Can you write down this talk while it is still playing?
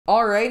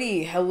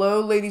Alrighty,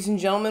 hello ladies and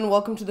gentlemen,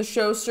 welcome to the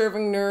show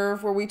Serving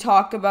Nerve, where we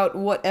talk about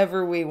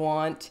whatever we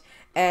want.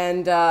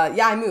 And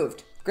yeah, I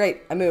moved.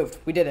 Great, I moved.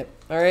 We did it.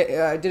 Alright,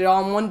 I did it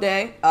all in one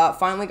day.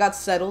 Finally got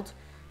settled.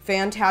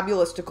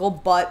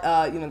 Fantabulistical, but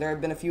there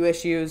have been a few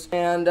issues,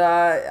 and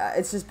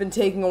it's just been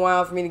taking a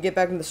while for me to get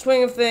back in the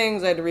swing of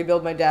things. I had to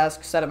rebuild my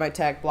desk, set up my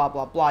tech, blah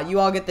blah blah. You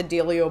all get the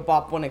dealio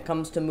bop when it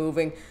comes to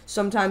moving.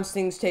 Sometimes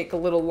things take a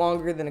little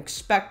longer than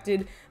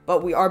expected,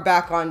 but we are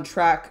back on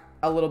track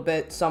a little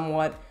bit,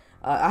 somewhat.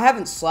 I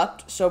haven't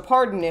slept, so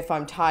pardon if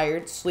I'm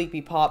tired.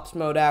 Sleepy Pops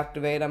mode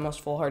activate, I must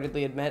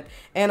full-heartedly admit.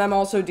 And I'm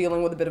also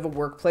dealing with a bit of a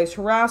workplace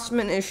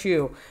harassment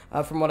issue,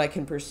 from what I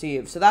can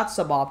perceive. So that's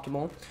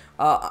suboptimal.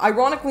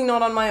 Ironically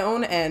not on my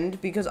own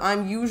end, because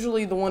I'm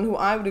usually the one who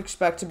I would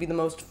expect to be the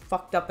most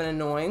fucked up and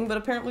annoying, but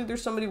apparently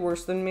there's somebody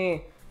worse than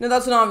me. Now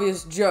that's an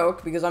obvious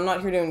joke, because I'm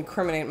not here to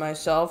incriminate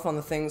myself on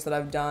the things that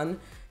I've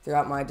done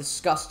throughout my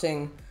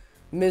disgusting,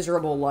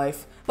 miserable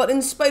life. But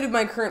in spite of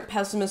my current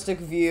pessimistic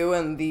view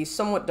and the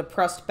somewhat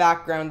depressed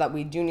background that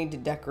we do need to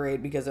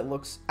decorate because it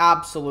looks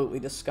absolutely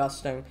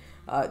disgusting,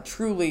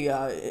 truly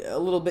a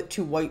little bit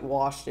too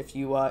whitewashed if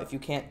you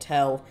can't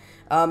tell,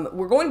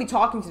 we're going to be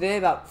talking today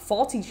about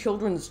faulty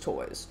children's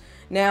toys.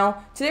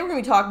 Now, today we're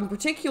going to be talking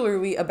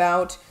particularly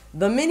about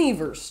the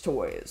Miniverse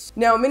toys.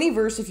 Now,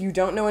 Miniverse, if you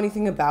don't know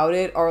anything about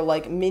it, are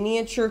like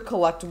miniature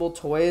collectible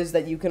toys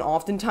that you can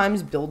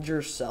oftentimes build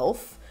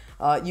yourself.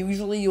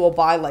 Usually you will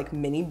buy like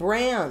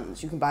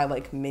MiniBrands. You can buy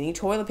like mini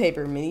toilet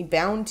paper, mini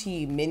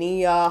Bounty,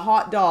 mini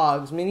hot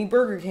dogs, mini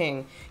Burger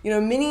King. You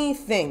know, mini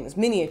things,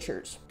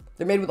 miniatures.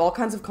 They're made with all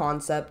kinds of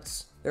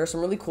concepts. There are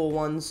some really cool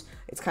ones.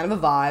 It's kind of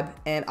a vibe,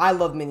 and I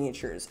love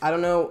miniatures. I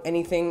don't know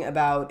anything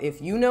about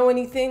if you know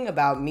anything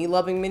about me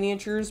loving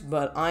miniatures,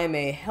 but I'm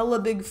a hella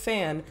big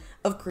fan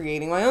of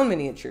creating my own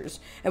miniatures.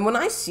 And when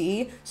I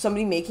see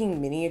somebody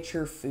making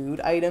miniature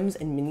food items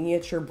and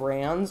miniature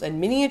brands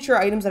and miniature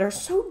items that are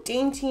so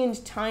dainty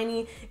and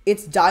tiny,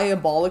 it's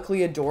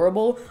diabolically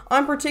adorable,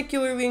 I'm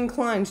particularly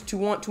inclined to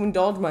want to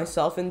indulge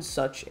myself in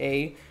such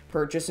a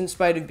purchase in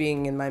spite of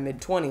being in my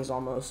mid-20s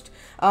almost.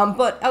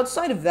 But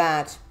outside of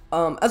that,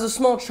 as a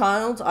small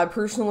child, I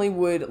personally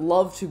would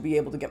love to be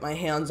able to get my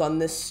hands on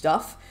this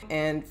stuff.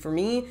 And for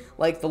me,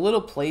 like the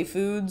little play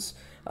foods,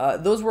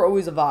 those were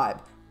always a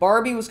vibe.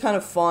 Barbie was kind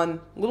of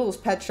fun.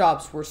 Littlest Pet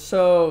Shops were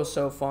so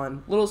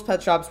fun. Littlest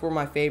Pet Shops were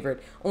my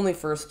favorite. Only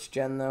first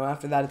gen though.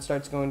 After that it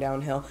starts going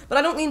downhill. But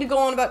I don't mean to go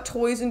on about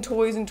toys and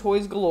toys and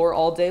toys galore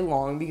all day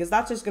long, because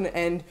that's just going to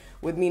end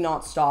with me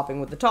not stopping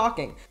with the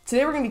talking.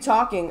 Today we're going to be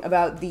talking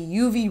about the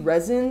UV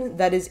resin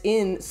that is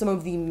in some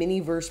of the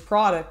Miniverse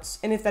products,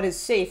 and if that is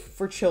safe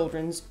for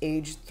children's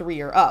age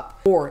 3 or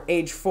up, or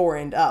age 4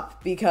 and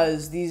up,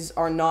 because these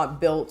are not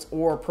built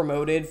or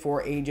promoted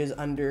for ages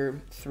under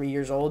 3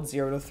 years old,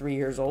 0 to 3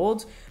 years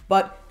old,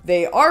 but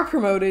they are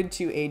promoted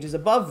to ages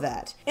above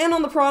that. And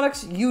on the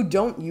products, you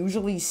don't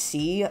usually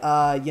see,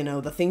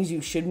 the things you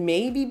should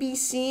maybe be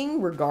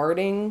seeing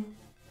regarding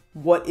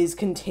what is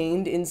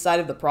contained inside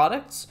of the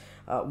products.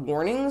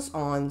 Warnings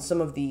on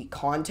some of the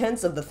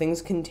contents of the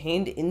things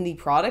contained in the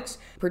products,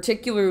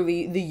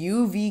 particularly the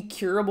UV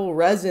curable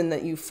resin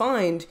that you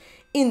find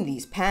in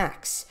these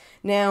packs.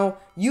 Now,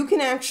 you can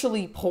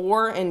actually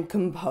pour and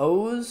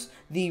compose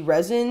the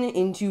resin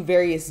into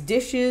various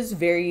dishes,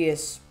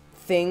 various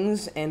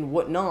things and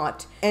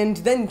whatnot, and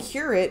then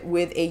cure it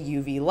with a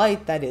UV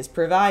light that is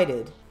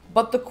provided.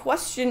 But the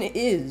question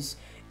is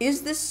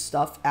this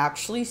stuff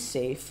actually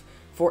safe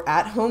for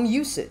at-home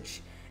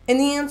usage? And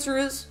the answer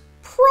is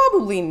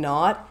probably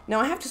not.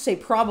 Now, I have to say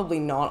probably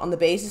not on the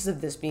basis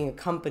of this being a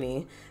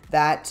company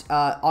that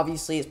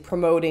obviously is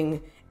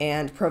promoting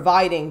and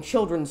providing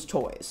children's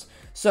toys.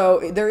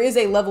 So there is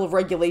a level of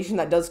regulation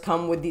that does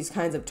come with these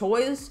kinds of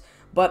toys,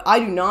 but I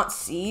do not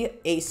see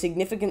a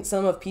significant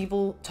sum of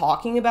people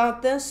talking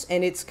about this,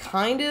 and it's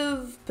kind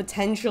of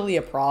potentially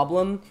a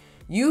problem.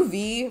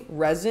 UV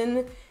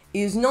resin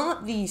is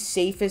not the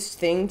safest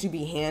thing to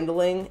be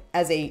handling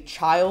as a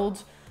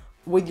child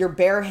with your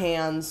bare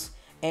hands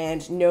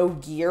and no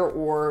gear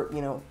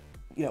or,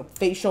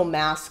 facial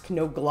mask,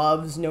 no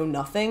gloves, no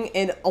nothing.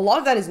 And a lot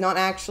of that is not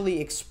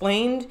actually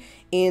explained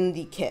in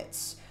the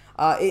kits.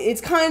 It's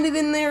kind of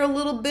in there a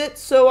little bit,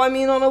 so I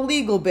mean, on a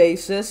legal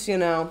basis,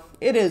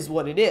 it is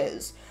what it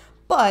is.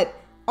 But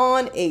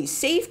on a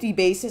safety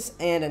basis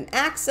and an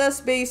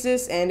access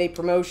basis and a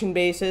promotion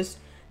basis,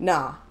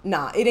 nah,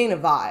 it ain't a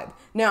vibe.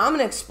 Now, I'm going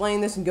to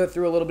explain this and go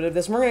through a little bit of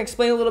this. We're going to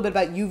explain a little bit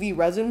about UV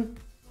resin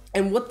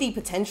and what the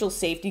potential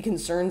safety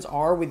concerns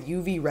are with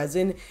UV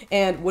resin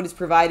and what is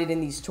provided in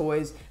these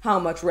toys. How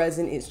much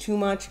resin is too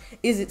much?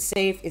 Is it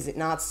safe? Is it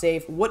not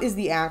safe? What is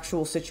the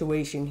actual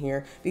situation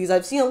here? Because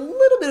I've seen a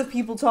little bit of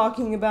people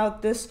talking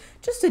about this,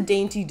 just a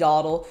dainty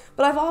dawdle,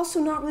 but I've also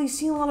not really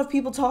seen a lot of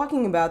people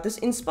talking about this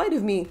in spite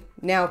of me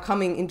now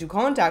coming into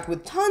contact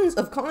with tons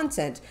of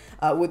content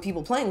with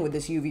people playing with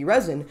this UV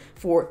resin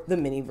for the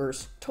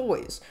Miniverse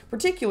toys.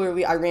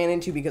 Particularly, I ran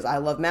into, because I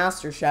love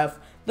MasterChef,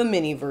 the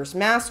Miniverse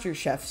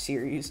MasterChef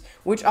series,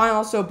 which I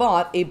also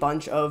bought a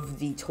bunch of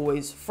the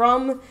toys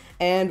from,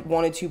 and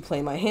wanted to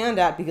play my hand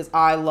at because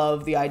I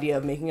love the idea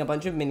of making a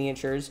bunch of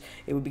miniatures.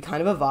 It would be kind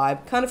of a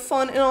vibe, kind of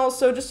fun, and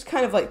also just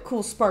kind of like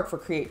cool spark for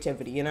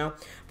creativity, you know?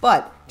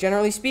 But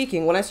generally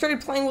speaking, when I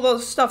started playing with all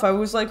this stuff, I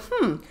was like,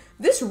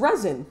 this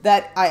resin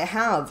that I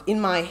have in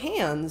my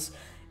hands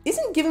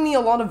isn't giving me a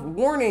lot of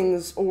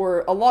warnings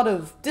or a lot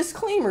of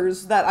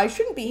disclaimers that I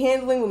shouldn't be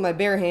handling with my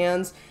bare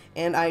hands,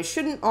 and I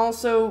shouldn't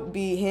also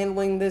be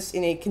handling this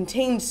in a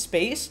contained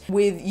space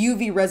with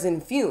UV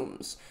resin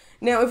fumes.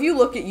 Now, if you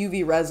look at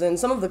UV resin,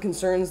 some of the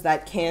concerns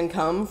that can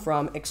come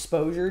from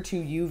exposure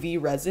to UV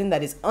resin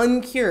that is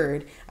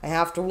uncured, I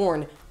have to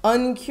warn,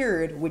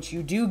 uncured, which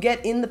you do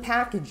get in the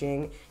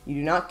packaging, you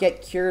do not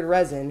get cured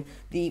resin.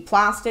 The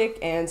plastic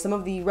and some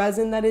of the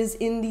resin that is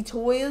in the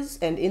toys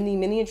and in the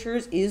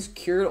miniatures is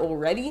cured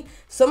already.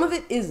 Some of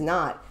it is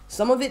not.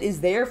 Some of it is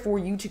there for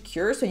you to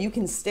cure, so you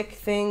can stick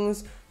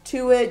things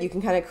to it, you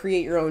can kind of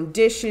create your own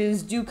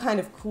dishes, do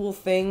kind of cool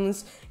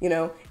things, you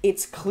know,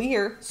 it's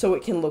clear so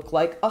it can look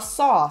like a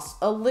sauce,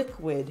 a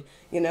liquid,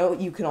 you know,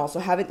 you can also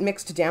have it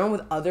mixed down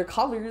with other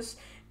colors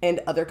and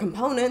other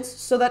components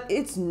so that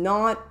it's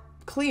not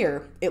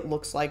clear, it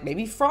looks like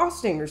maybe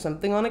frosting or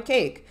something on a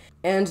cake,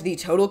 and the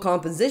total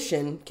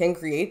composition can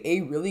create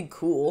a really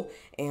cool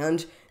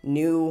and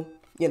new,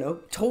 you know,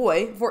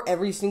 toy for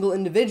every single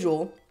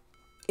individual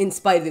in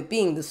spite of it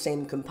being the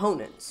same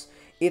components.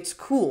 It's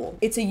cool.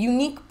 It's a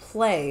unique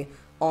play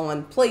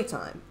on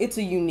playtime. It's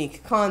a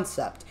unique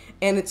concept,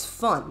 and it's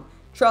fun.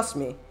 Trust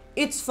me,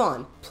 it's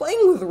fun.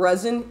 Playing with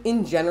resin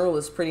in general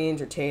is pretty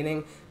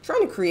entertaining.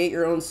 Trying to create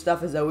your own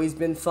stuff has always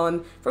been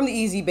fun, from the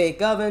easy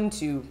bake oven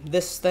to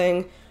this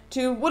thing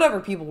to whatever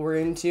people were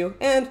into,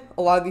 and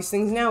a lot of these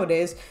things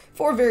nowadays,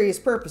 for various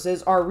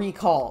purposes, are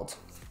recalled.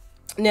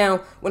 Now,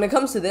 when it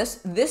comes to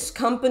this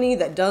company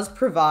that does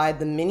provide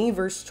the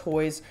Miniverse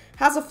toys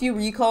has a few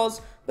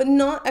recalls, but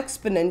not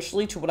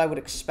exponentially to what I would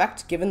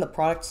expect given the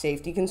product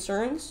safety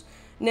concerns.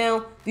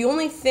 Now, the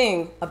only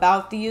thing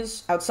about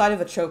these, outside of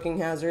a choking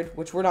hazard,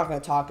 which we're not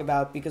going to talk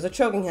about because a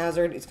choking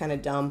hazard is kind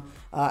of dumb.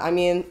 I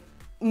mean,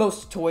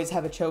 most toys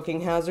have a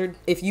choking hazard.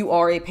 If you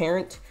are a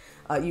parent,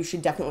 you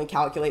should definitely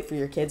calculate for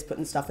your kids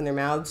putting stuff in their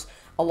mouths.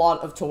 A lot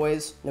of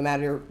toys, no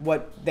matter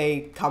what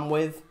they come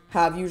with,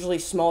 have usually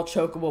small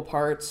chokeable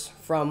parts,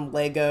 from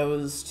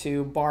Legos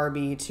to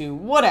Barbie to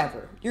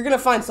whatever. You're going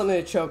to find something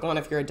to choke on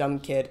if you're a dumb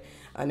kid.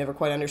 I never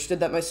quite understood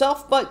that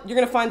myself, but you're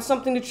going to find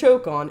something to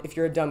choke on if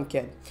you're a dumb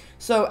kid.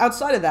 So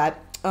outside of that,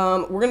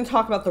 we're going to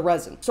talk about the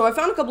resin. So I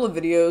found a couple of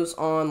videos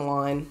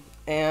online,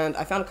 and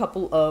I found a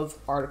couple of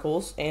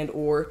articles and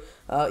or,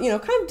 you know,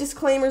 kind of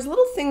disclaimers,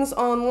 little things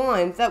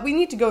online that we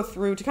need to go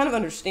through to kind of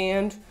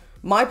understand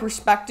my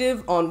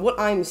perspective on what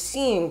I'm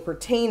seeing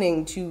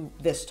pertaining to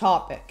this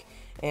topic,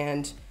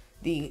 and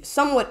the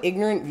somewhat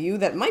ignorant view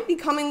that might be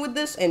coming with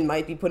this and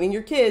might be putting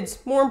your kids,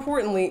 more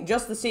importantly,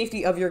 just the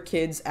safety of your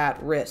kids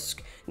at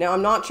risk. Now,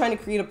 I'm not trying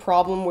to create a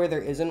problem where there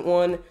isn't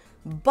one,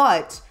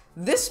 but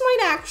this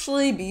might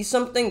actually be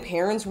something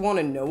parents want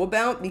to know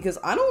about because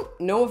I don't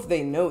know if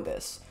they know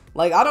this.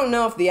 Like, I don't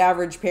know if the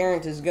average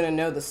parent is going to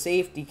know the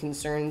safety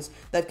concerns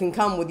that can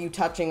come with you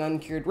touching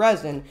uncured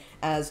resin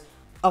as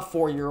a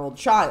 4-year-old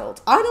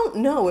child. I don't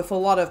know if a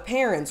lot of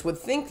parents would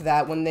think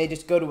that when they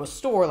just go to a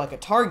store like a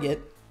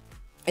Target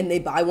and they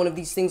buy one of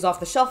these things off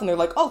the shelf and they're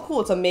like, oh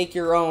cool, it's a make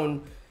your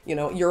own, you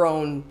know, your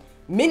own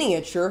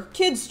miniature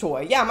kids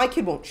toy. Yeah, my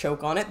kid won't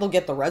choke on it. They'll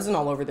get the resin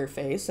all over their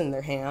face and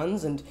their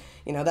hands, and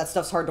you know, that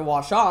stuff's hard to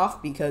wash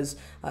off because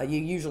you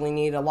usually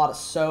need a lot of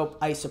soap.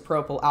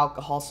 Isopropyl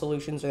alcohol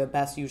solutions are the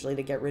best usually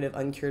to get rid of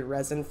uncured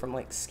resin from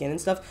like skin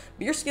and stuff,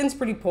 but your skin's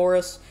pretty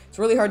porous. It's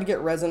really hard to get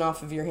resin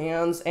off of your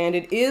hands, and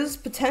it is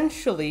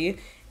potentially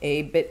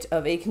a bit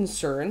of a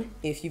concern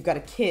if you've got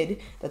a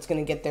kid that's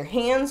going to get their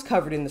hands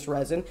covered in this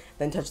resin,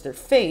 then touch their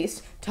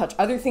face, touch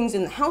other things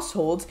in the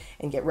household,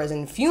 and get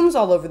resin fumes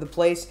all over the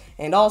place,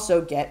 and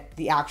also get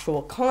the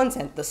actual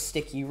content, the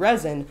sticky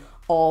resin,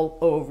 all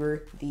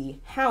over the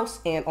house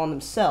and on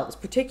themselves.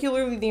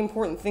 Particularly the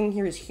important thing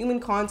here is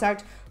human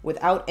contact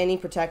without any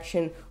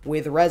protection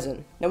with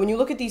resin. Now, when you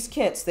look at these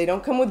kits, they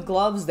don't come with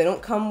gloves, they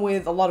don't come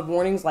with a lot of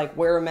warnings like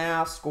wear a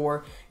mask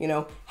or, you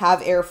know,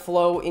 have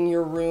airflow in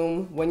your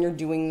room when you're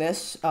doing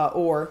this,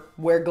 or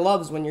wear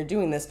gloves when you're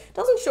doing this. It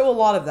doesn't show a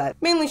lot of that. It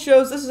mainly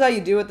shows this is how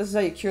you do it, this is how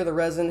you cure the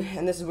resin,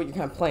 and this is what you're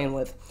kind of playing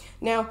with.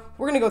 Now,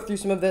 we're going to go through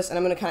some of this, and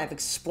I'm going to kind of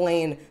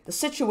explain the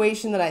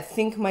situation that I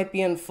think might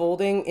be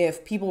unfolding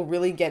if people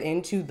really get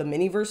into the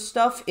Miniverse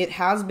stuff. It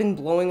has been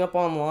blowing up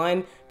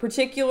online.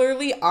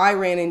 Particularly, I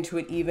ran into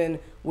it even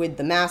with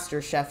the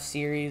MasterChef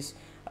series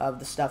of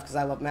the stuff because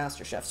I love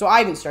MasterChef. So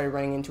I even started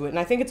running into it, and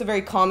I think it's a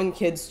very common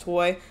kids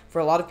toy for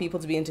a lot of people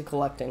to be into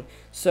collecting.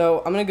 So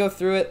I'm going to go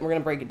through it, and we're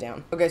going to break it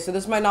down. Okay, so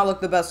this might not look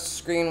the best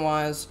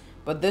screen-wise,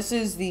 but this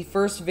is the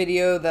first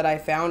video that I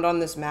found on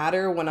this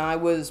matter when I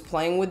was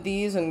playing with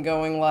these and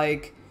going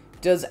like,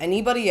 does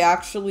anybody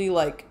actually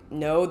like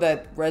know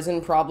that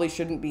resin probably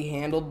shouldn't be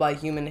handled by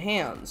human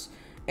hands?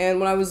 And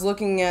when I was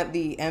looking at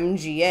the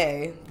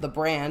MGA, the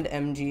brand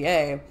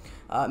MGA,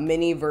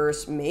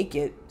 Miniverse Make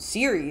It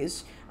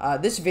series,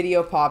 this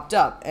video popped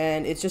up,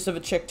 and it's just of a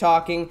chick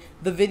talking.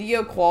 The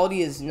video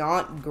quality is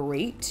not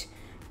great,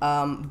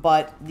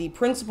 but the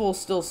principle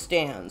still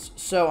stands.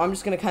 So I'm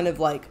just going to kind of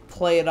like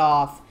play it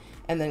off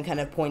and then kind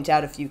of point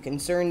out a few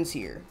concerns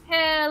here.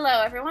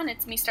 Hello everyone,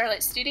 it's me,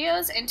 Starlight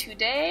Studios, and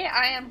today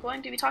I am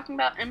going to be talking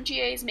about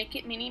MGA's Make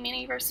It Mini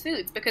Miniverse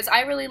foods, because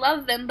I really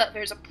love them, but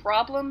there's a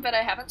problem that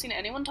I haven't seen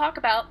anyone talk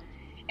about,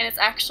 and it's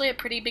actually a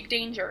pretty big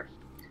danger.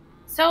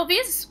 So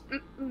these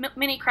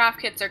mini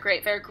craft kits are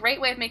great. They're a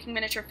great way of making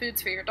miniature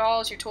foods for your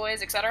dolls, your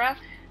toys, etc.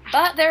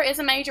 But there is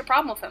a major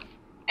problem with them,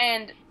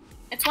 and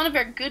it's one of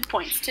their good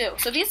points too.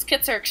 So these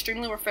kits are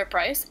extremely worth their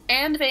price,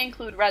 and they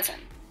include resin.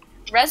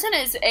 Resin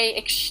is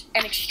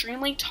an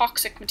extremely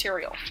toxic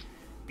material.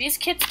 These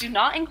kits do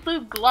not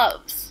include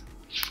gloves.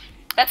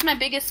 That's my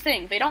biggest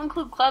thing. They don't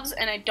include gloves,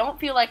 and I don't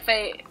feel like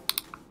they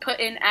put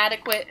in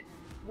adequate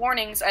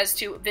warnings as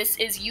to this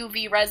is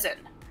UV resin.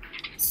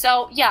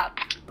 So yeah,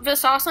 the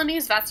sauce on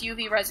these, that's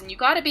UV resin. You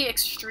gotta be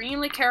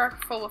extremely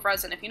careful with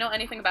resin. If you know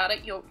anything about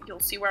it, you'll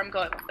see where I'm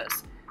going with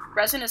this.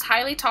 Resin is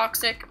highly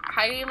toxic,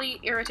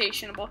 highly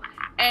irritationable,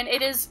 and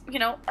it is, you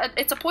know,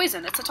 it's a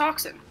poison, it's a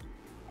toxin.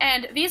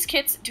 And these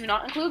kits do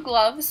not include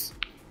gloves.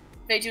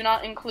 They do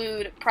not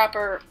include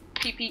proper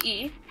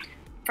PPE.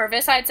 For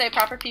this, I'd say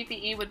proper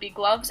PPE would be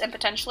gloves and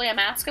potentially a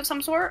mask of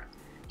some sort,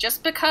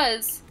 just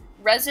because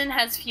resin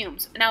has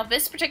fumes. Now,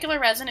 this particular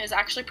resin is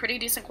actually pretty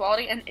decent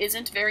quality and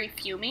isn't very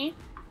fumey,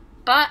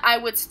 but I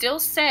would still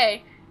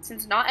say,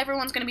 since not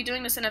everyone's going to be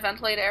doing this in a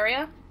ventilated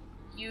area,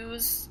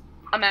 use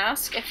a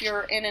mask if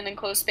you're in an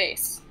enclosed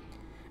space.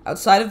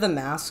 Outside of the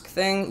mask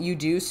thing, you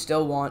do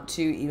still want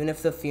to, even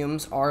if the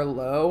fumes are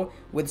low,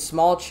 with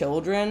small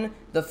children,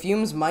 the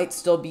fumes might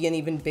still be an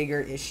even bigger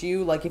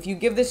issue. Like, if you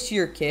give this to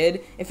your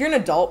kid, if you're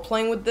an adult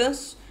playing with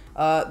this,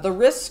 the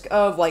risk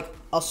of, like,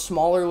 a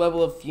smaller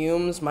level of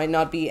fumes might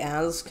not be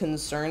as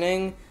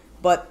concerning,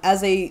 but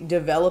as a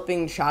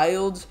developing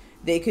child,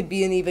 they could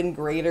be an even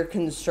greater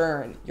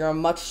concern. You're a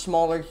much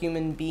smaller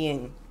human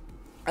being.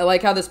 I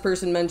like how this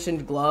person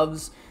mentioned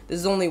gloves. This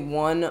is only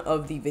one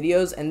of the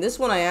videos, and this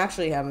one I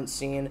actually haven't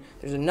seen.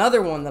 There's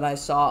another one that I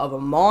saw of a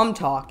mom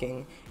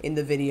talking in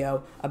the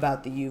video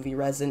about the UV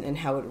resin and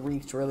how it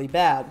reeked really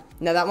bad.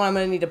 Now that one I'm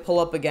going to need to pull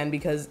up again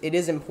because it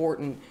is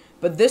important,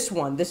 but this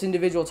one, this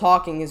individual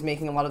talking, is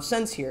making a lot of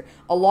sense here.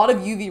 A lot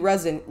of UV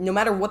resin, no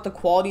matter what the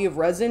quality of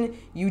resin,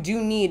 you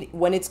do need,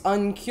 when it's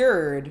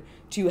uncured,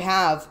 to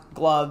have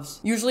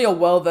gloves, usually a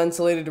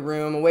well-ventilated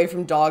room, away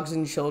from dogs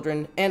and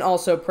children, and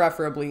also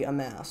preferably a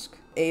mask.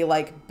 A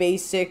like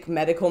basic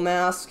medical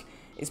mask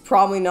is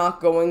probably not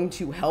going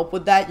to help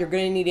with that. You're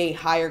going to need a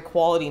higher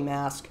quality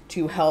mask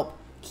to help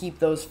keep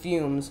those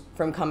fumes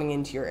from coming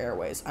into your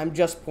airways. I'm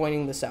just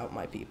pointing this out,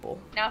 my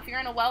people. Now, if you're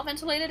in a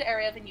well-ventilated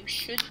area, then you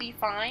should be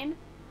fine,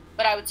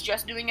 but I would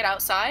suggest doing it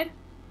outside.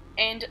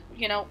 And,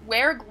 you know,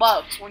 wear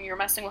gloves when you're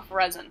messing with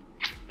resin.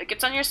 If it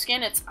gets on your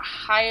skin, it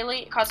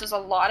causes a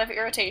lot of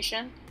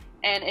irritation,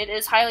 and it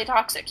is highly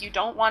toxic. You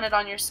don't want it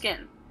on your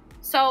skin.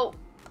 So,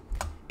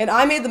 and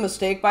I made the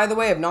mistake, by the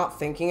way, of not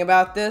thinking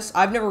about this.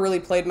 I've never really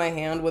played my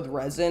hand with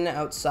resin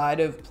outside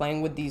of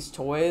playing with these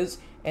toys,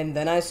 and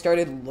then I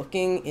started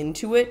looking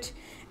into it,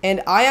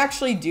 and I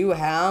actually do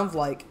have,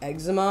 like,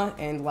 eczema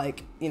and,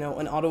 like, you know,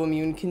 an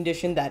autoimmune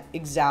condition that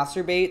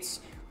exacerbates,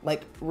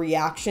 like,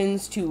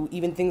 reactions to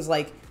even things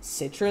like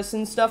citrus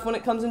and stuff when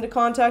it comes into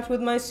contact with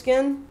my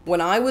skin.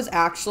 When I was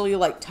actually,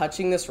 like,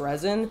 touching this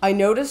resin, I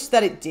noticed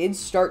that it did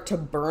start to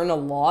burn a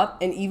lot,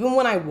 and even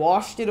when I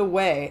washed it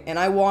away, and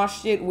I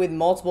washed it with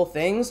multiple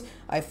things,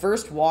 I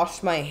first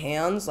washed my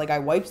hands, like, I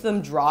wiped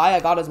them dry, I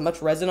got as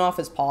much resin off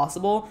as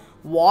possible,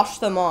 washed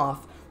them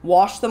off,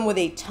 washed them with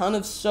a ton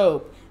of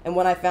soap, and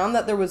when I found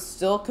that there was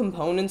still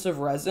components of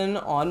resin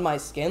on my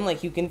skin,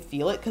 like, you can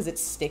feel it because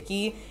it's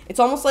sticky. It's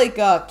almost like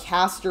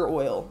castor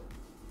oil,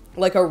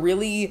 like a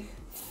really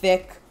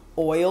thick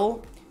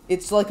oil.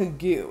 It's like a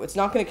goo. It's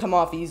not going to come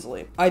off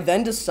easily. I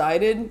then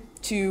decided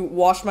to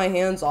wash my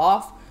hands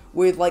off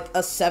with like a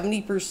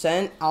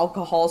 70%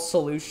 alcohol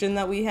solution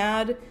that we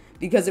had,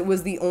 because it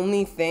was the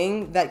only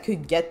thing that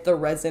could get the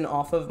resin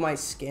off of my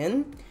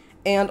skin.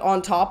 And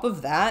on top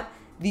of that,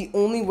 the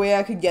only way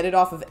I could get it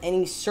off of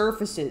any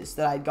surfaces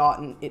that I'd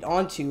gotten it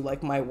onto,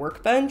 like my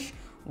workbench,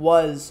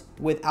 was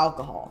with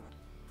alcohol.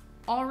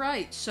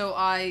 Alright, so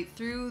I,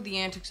 through the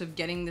antics of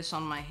getting this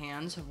on my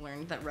hands, have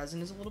learned that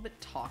resin is a little bit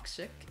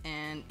toxic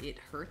and it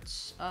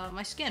hurts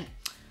my skin.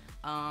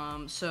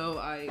 So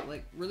I,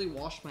 like, really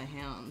washed my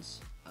hands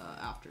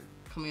after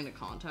coming into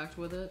contact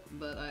with it,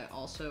 but I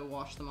also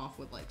washed them off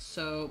with, like,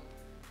 soap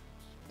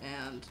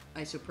and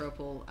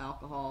isopropyl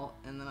alcohol,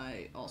 and then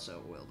I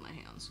also oiled my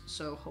hands.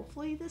 So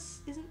hopefully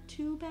this isn't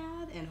too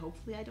bad, and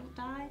hopefully I don't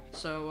die.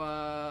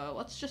 So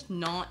let's just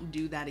not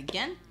do that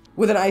again.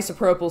 With an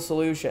isopropyl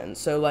solution,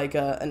 so like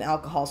an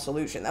alcohol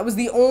solution. That was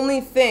the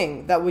only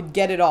thing that would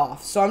get it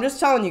off. So I'm just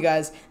telling you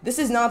guys, this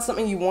is not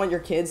something you want your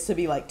kids to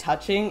be like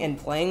touching and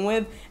playing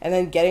with and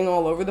then getting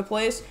all over the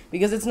place,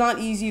 because it's not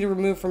easy to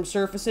remove from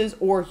surfaces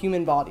or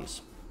human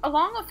bodies.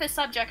 Along with this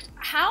subject,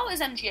 how is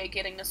MGA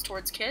getting this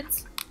towards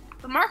kids?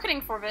 the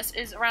marketing for this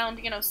is around,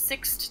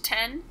 6 to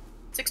 10,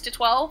 6 to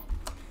 12.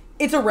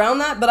 It's around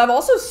that, but I've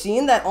also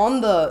seen that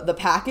on the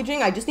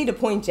packaging, I just need to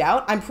point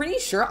out, I'm pretty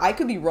sure, I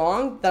could be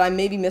wrong, that I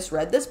maybe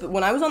misread this, but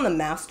when I was on the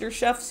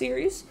MasterChef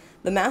series,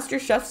 the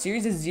MasterChef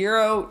series is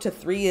 0 to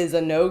 3 is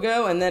a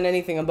no-go, and then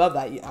anything above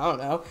that, I don't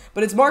know.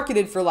 But it's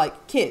marketed for,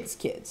 like,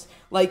 kids.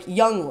 Like,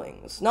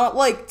 younglings. Not,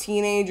 like,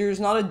 teenagers,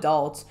 not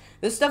adults.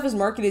 This stuff is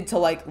marketed to,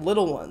 like,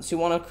 little ones who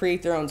want to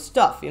create their own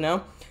stuff, you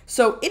know?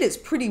 So it is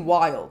pretty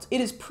wild.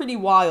 It is pretty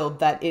wild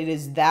that it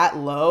is that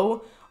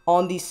low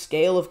on the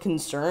scale of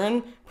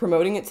concern,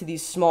 promoting it to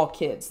these small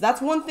kids. That's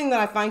one thing that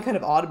I find kind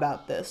of odd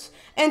about this.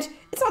 And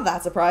it's not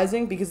that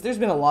surprising, because there's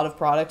been a lot of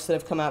products that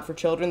have come out for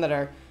children that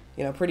are,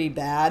 pretty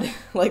bad,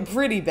 like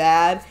pretty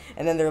bad,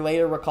 and then they're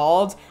later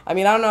recalled. I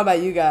mean, I don't know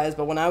about you guys,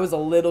 but when I was a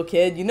little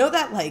kid,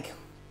 that, like,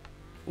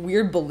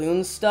 weird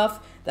balloon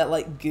stuff, that,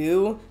 like,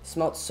 goo,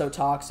 smelled so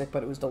toxic,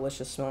 but it was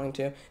delicious smelling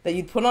too, that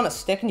you'd put on a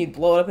stick and you'd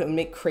blow it up and it would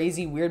make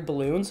crazy weird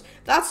balloons.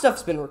 That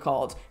stuff's been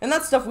recalled, and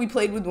that stuff we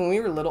played with when we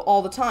were little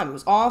all the time. It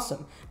was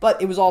awesome,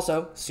 but it was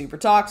also super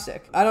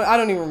toxic. I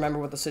don't even remember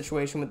what the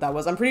situation with that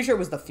was. I'm pretty sure it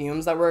was the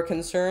fumes that were a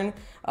concern,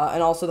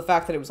 and also the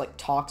fact that it was, like,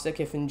 toxic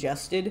if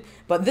ingested.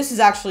 But this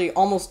is actually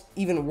almost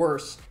even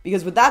worse,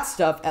 because with that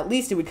stuff, at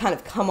least it would kind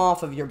of come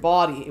off of your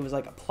body. It was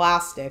like a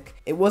plastic.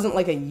 It wasn't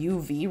like a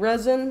UV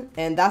resin,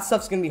 and that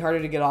stuff's gonna be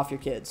harder to get off your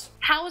kids.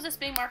 How is this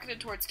being marketed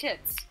towards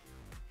kids?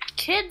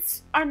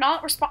 Kids are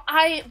not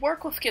I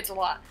work with kids a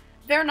lot.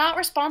 They're not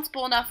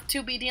responsible enough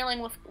to be dealing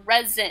with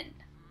resin.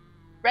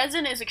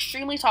 Resin is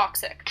extremely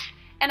toxic.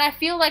 And I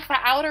feel like the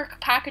outer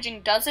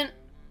packaging doesn't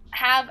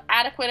have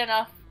adequate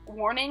enough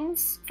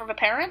warnings for the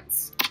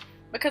parents.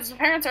 Because the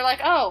parents are like,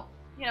 oh,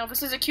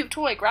 this is a cute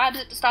toy, grabs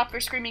it to stop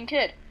their screaming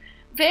kid.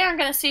 They aren't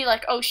going to see,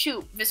 like, oh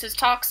shoot, this is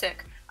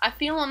toxic. I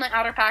feel on the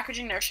outer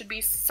packaging there should be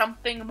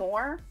something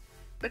more.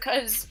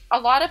 Because a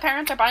lot of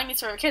parents are buying these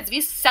for their kids.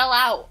 These sell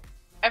out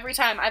every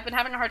time. I've been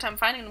having a hard time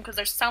finding them because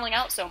they're selling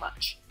out so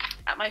much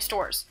at my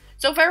stores.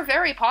 So they're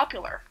very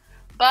popular.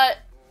 But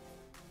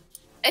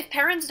if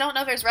parents don't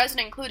know there's resin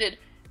included,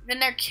 then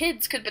their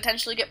kids could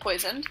potentially get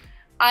poisoned.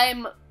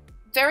 I'm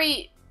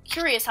very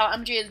curious how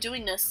MGA is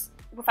doing this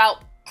without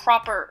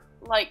proper,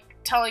 like,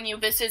 telling you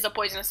this is a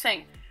poisonous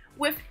thing.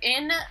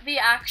 Within the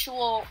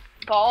actual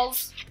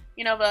balls,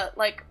 the,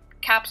 like,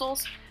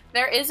 capsules,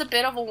 there is a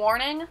bit of a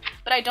warning,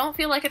 but I don't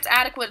feel like it's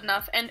adequate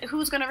enough, and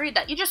who's going to read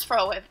that? You just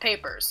throw away the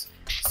papers.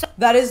 So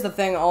that is the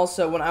thing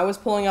also. When I was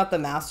pulling out the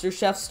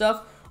MasterChef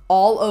stuff,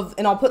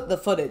 and I'll put the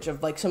footage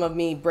of, like, some of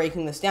me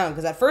breaking this down,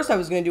 because at first I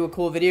was going to do a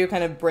cool video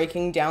kind of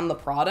breaking down the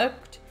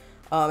product,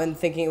 and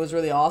thinking it was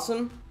really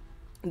awesome.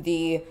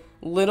 The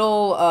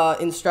little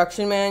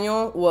instruction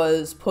manual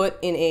was put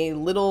in a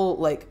little,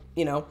 like,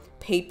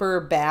 paper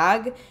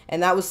bag,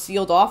 and that was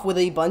sealed off with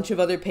a bunch of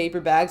other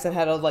paper bags that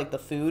had like the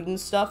food and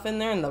stuff in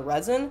there and the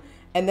resin,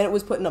 and then it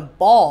was put in a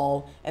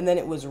ball, and then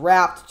it was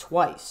wrapped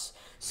twice.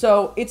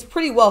 So it's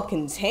pretty well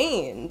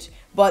contained,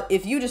 but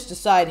if you just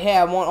decide, hey,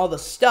 I want all the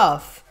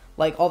stuff,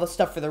 like all the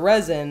stuff for the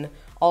resin,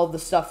 all the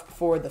stuff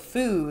for the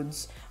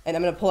foods, and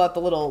I'm going to pull out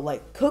the little,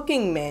 like,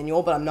 cooking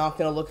manual, but I'm not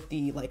going to look at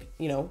the, like,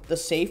 the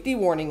safety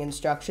warning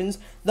instructions,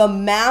 the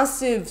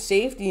massive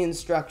safety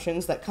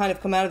instructions that kind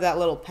of come out of that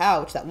little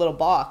pouch, that little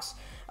box.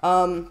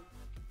 I'm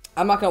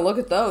not going to look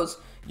at those.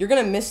 You're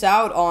going to miss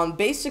out on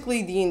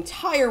basically the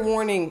entire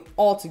warning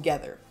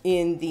altogether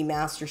in the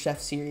MasterChef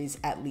series,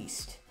 at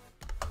least.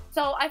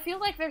 So I feel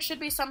like there should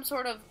be some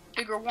sort of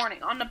bigger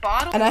warning on the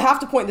bottom. And I have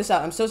to point this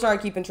out. I'm so sorry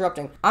I keep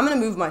interrupting. I'm going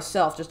to move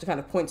myself just to kind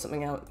of point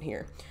something out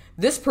here.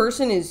 This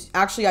person is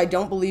actually, I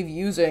don't believe,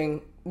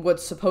 using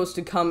what's supposed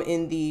to come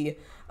in the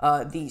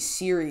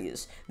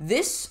series.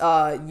 This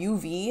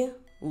UV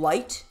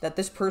light that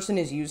this person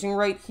is using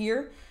right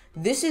here,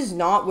 this is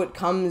not what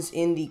comes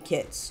in the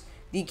kits.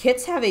 The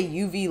kits have a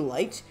UV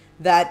light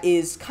that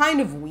is kind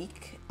of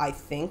weak, I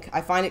think.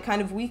 I find it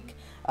kind of weak.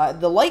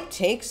 The light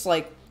takes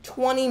like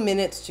 20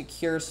 minutes to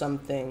cure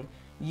something,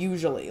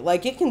 usually.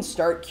 Like, it can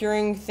start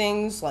curing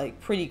things like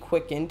pretty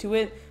quick into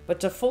it,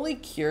 but to fully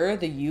cure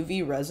the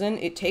UV resin,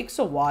 it takes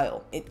a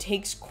while. It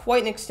takes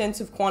quite an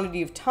extensive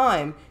quantity of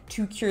time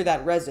to cure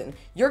that resin.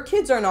 Your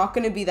kids are not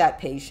going to be that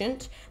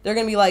patient. They're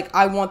going to be like,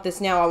 I want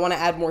this now. I want to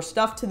add more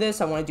stuff to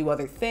this. I want to do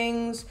other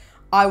things.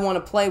 I want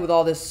to play with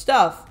all this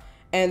stuff.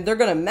 And they're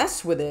going to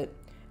mess with it.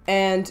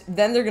 And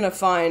then they're going to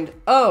find,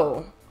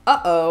 oh,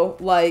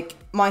 like,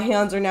 my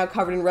hands are now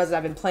covered in resin.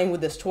 I've been playing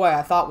with this toy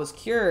I thought was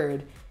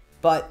cured,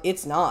 but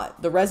it's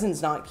not. The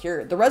resin's not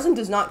cured. The resin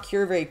does not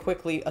cure very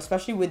quickly,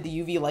 especially with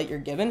the UV light you're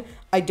given.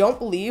 I don't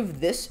believe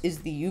this is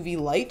the UV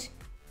light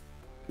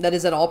that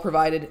is at all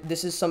provided.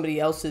 This is somebody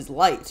else's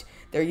light.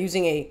 They're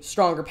using a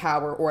stronger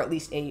power, or at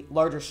least a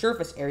larger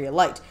surface area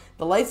light.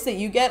 The lights that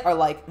you get are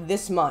like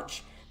this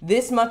much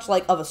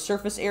like of a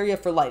surface area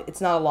for light.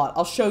 It's not a lot.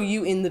 I'll show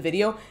you in the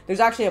video. There's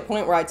actually a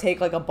point where I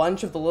take like a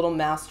bunch of the little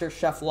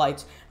MasterChef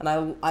lights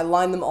and I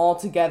line them all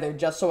together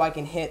just so I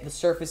can hit the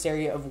surface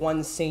area of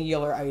one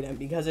singular item,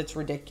 because it's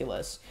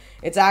ridiculous.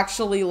 It's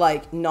actually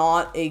like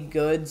not a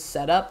good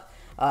setup.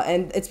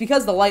 And it's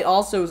because the light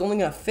also is only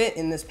going to fit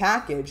in this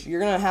package. You're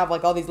going to have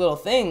like all these little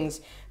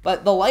things,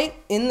 but the light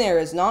in there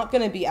is not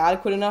going to be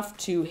adequate enough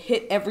to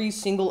hit every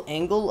single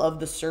angle of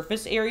the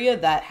surface area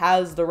that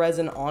has the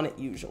resin on it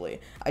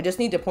usually. I just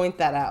need to point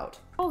that out.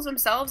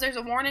 Themselves, there's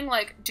a warning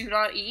like, do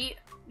not eat,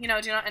 you know,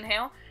 do not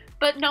inhale,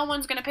 but no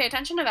one's going to pay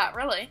attention to that,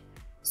 really.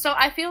 So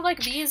I feel like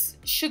these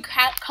should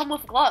come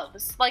with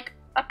gloves. Like,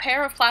 a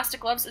pair of plastic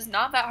gloves is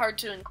not that hard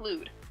to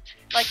include.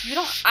 Like,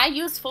 I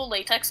use full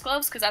latex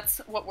gloves because that's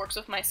what works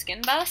with my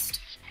skin best,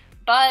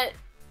 but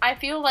I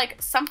feel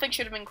like something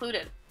should have been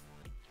included,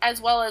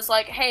 as well as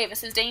like, hey,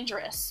 this is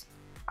dangerous.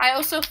 I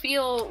also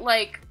feel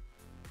like,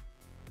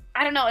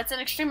 I don't know, it's an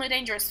extremely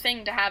dangerous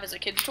thing to have as a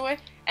kid's toy,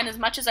 and as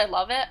much as I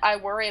love it, I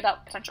worry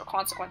about potential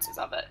consequences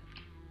of it.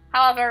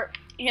 However,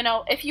 you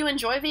know, if you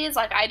enjoy these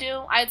like I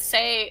do, I'd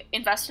say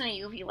invest in a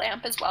UV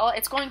lamp as well.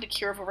 It's going to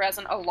cure the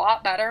resin a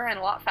lot better and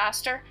a lot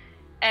faster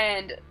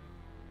and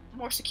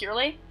more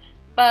securely.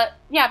 But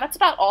yeah, that's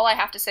about all I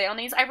have to say on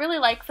these. I really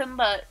like them,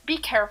 but be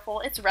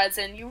careful. It's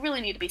resin. You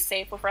really need to be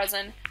safe with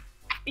resin.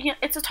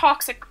 It's a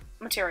toxic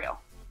material.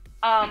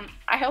 I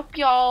hope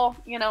y'all,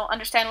 you know,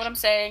 understand what I'm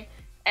saying,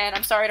 and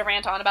I'm sorry to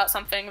rant on about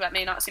something that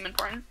may not seem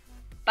important.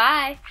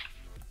 Bye!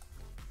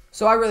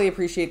 So I really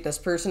appreciate this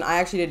person. I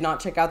actually did not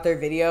check out their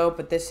video,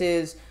 but this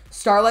is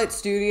Starlight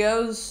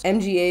Studios,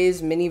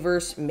 MGA's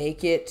Miniverse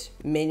Make It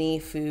Mini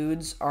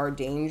Foods Are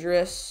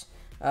Dangerous.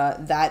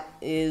 That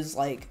is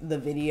like the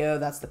video,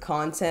 that's the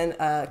content.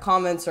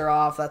 Comments are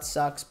off, that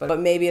sucks, but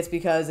maybe it's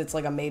because it's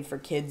like a made for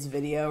kids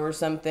video or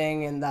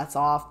something and that's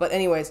off. But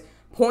anyways,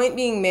 point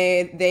being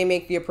made, they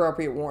make the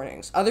appropriate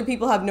warnings. Other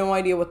people have no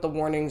idea what the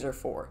warnings are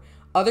for.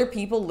 Other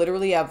people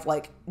literally have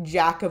like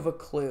jack of a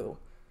clue.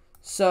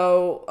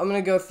 So I'm going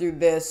to go through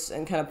this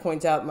and kind of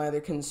point out my other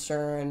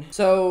concern.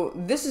 So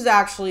this is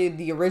actually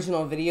the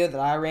original video that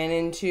I ran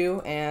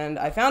into, and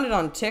I found it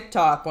on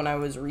TikTok when I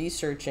was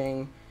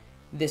researching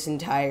this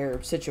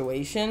entire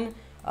situation.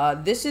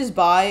 This is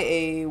by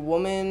a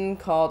woman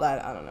called,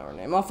 I don't know her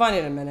name. I'll find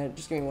it in a minute.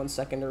 Just give me 1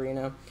 second,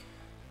 Arena.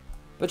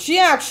 But she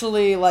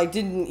actually, like,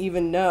 didn't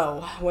even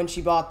know when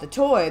she bought the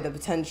toy the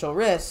potential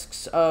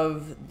risks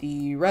of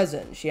the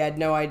resin. She had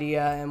no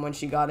idea, and when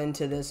she got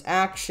into this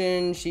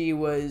action, she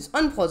was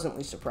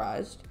unpleasantly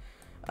surprised.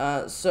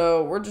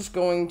 So we're just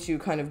going to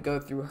kind of go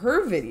through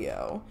her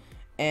video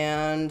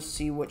and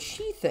see what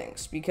she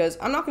thinks, because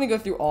I'm not going to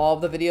go through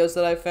all of the videos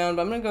that I found,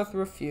 but I'm going to go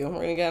through a few. We're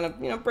going to kind of,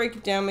 you know, break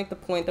it down, make the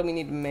point that we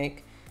need to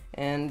make,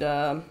 and,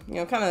 you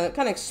know, kind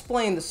of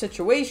explain the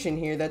situation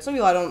here that some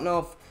people, I don't know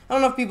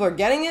if people are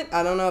getting it.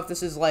 I don't know if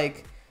this is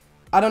like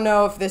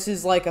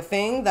a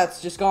thing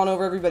that's just gone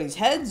over everybody's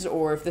heads,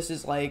 or if this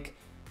is like,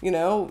 you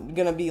know,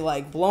 gonna be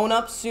like blown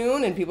up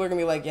soon and people are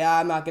gonna be like, yeah,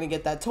 I'm not gonna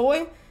get that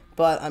toy.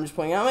 But I'm just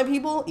pointing out my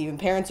people, even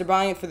parents are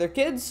buying it for their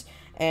kids,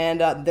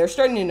 and they're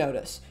starting to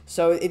notice.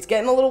 So it's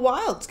getting a little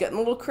wild, it's getting a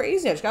little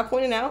crazy. I just gotta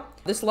point it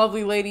out. This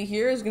lovely lady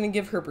here is gonna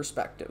give her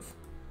perspective.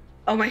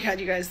 Oh my god,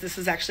 you guys, this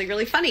is actually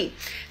really funny.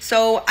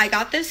 So I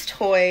got this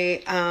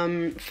toy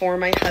for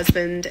my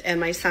husband and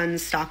my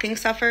son's stocking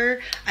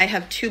stuffer. I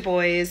have 2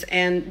 boys,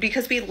 and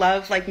because we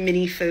love like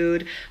mini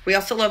food, we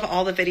also love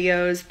all the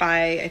videos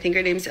by, I think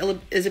her name's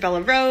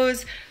Isabella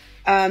Rose.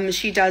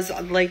 She does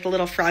like the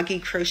little froggy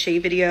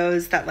crochet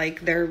videos that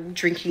like they're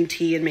drinking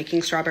tea and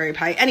making strawberry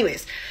pie.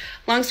 Anyways,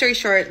 long story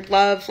short,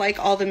 love like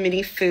all the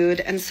mini food.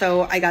 And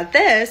so I got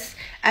this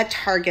at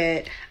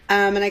Target.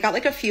 And I got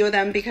like a few of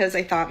them because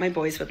I thought my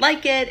boys would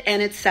like it.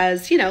 And it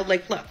says, you know,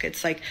 like, look,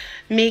 it's like,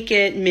 make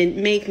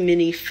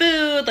mini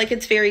food. Like,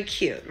 it's very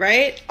cute,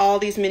 right? All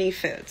these mini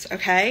foods,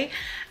 okay?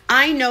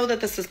 I know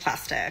that this is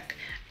plastic.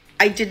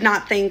 I did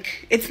not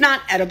think, it's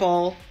not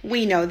edible.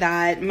 We know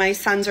that. My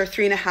sons are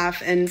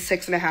 3.5 and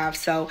 6.5,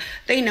 so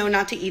they know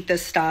not to eat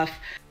this stuff.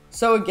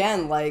 So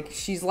again, like,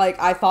 she's like,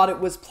 I thought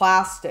it was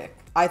plastic.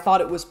 I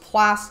thought it was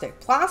plastic.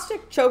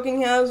 Plastic,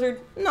 choking hazard,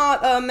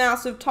 not a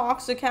massive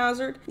toxic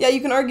hazard. Yeah, you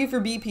can argue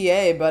for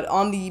BPA, but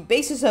on the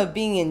basis of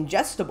being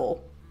ingestible,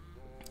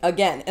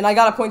 again, and I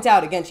gotta point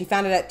out, again, she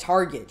found it at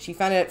Target. She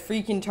found it at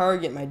freaking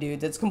Target, my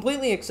dudes. It's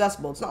completely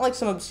accessible. It's not like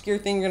some obscure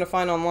thing you're gonna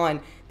find online.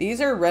 These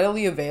are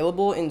readily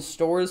available in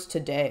stores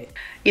today.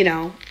 You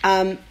know,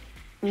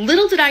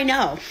 little did I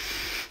know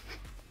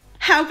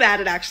how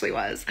bad it actually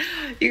was.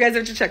 You guys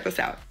have to check this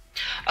out.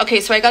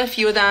 Okay, so I got a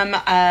few of them.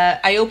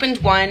 I opened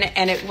one,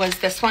 and it was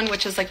this one,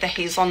 which is like the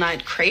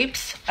hazelnut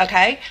crepes,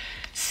 okay?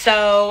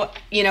 So,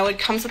 you know, it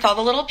comes with all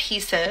the little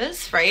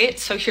pieces, right?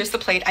 So here's the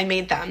plate. I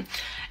made them.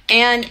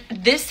 And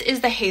this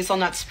is the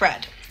hazelnut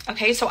spread,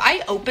 okay? So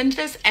I opened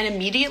this, and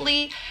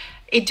immediately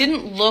it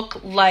didn't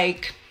look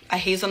like a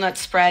hazelnut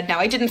spread. Now,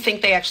 I didn't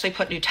think they actually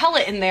put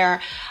Nutella in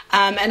there,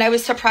 and I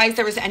was surprised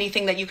there was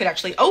anything that you could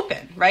actually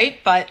open, right?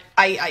 But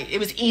it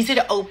was easy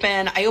to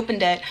open. I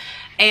opened it,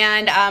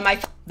 and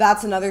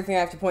that's another thing I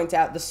have to point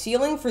out. The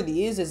sealing for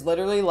these is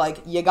literally like,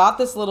 you got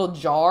this little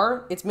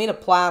jar, it's made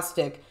of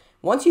plastic.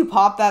 Once you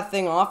pop that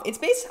thing off, it's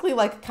basically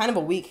like kind of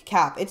a weak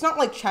cap. It's not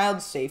like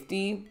child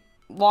safety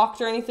locked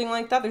or anything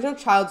like that. There's no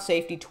child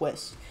safety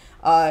twist.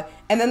 And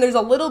then there's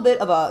a little bit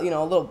of a,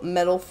 a little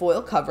metal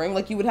foil covering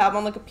like you would have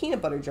on like a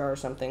peanut butter jar or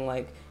something,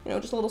 like,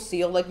 just a little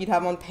seal like you'd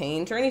have on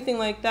paint or anything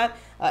like that.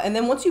 And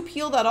then once you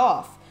peel that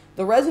off,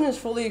 the resin is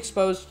fully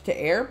exposed to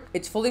air.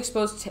 It's fully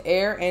exposed to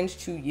air and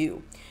to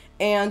you.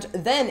 And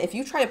then if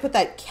you try to put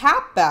that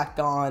cap back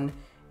on,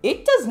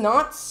 it does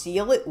not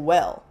seal it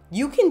well.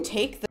 You can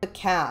take the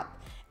cap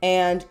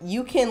and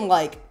you can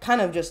like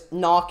kind of just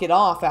knock it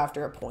off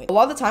after a point. A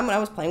lot of the time when I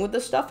was playing with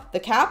this stuff, the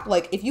cap,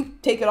 like if you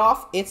take it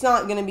off, it's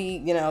not gonna be,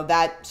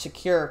 that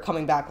secure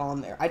coming back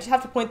on there. I just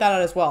have to point that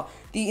out as well.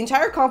 The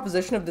entire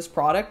composition of this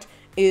product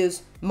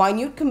is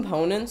minute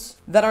components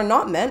that are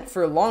not meant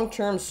for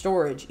long-term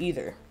storage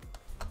either.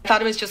 I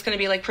thought it was just going to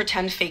be like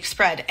pretend fake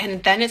spread,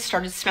 and then it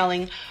started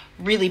smelling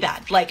really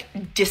bad,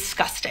 like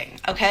disgusting.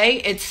 Okay,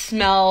 it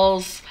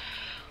smells,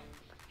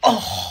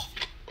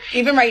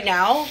 even right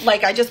now,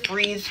 like I just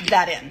breathed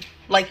that in,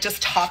 like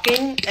just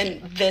talking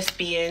and this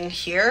being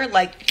here,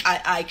 like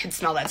I could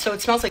smell that. So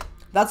it smells like.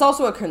 That's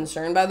also a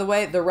concern, by the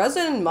way. The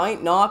resin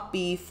might not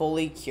be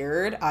fully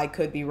cured. I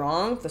could be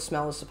wrong. The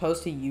smell is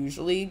supposed to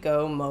usually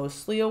go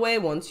mostly away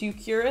once you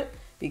cure it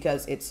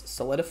because it's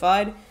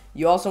solidified.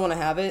 You also want to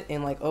have it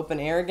in like open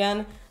air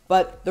again,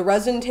 but the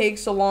resin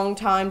takes a long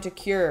time to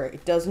cure.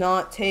 It does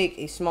not take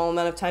a small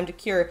amount of time to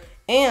cure.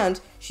 And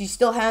she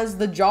still has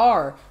the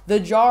jar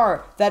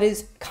that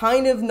is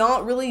kind of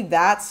not really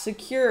that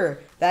secure,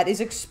 that is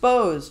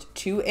exposed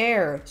to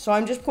air. So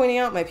I'm just pointing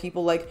out, my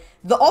people, like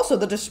also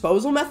the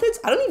disposal methods.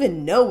 I don't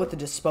even know what the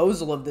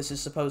disposal of this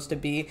is supposed to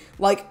be.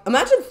 Like,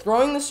 imagine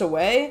throwing this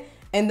away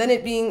and then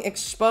it being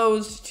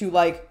exposed to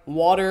like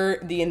water,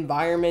 the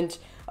environment,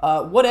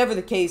 whatever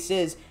the case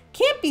is.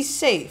 Can't be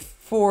safe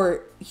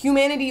for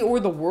humanity or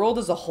the world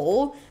as a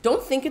whole.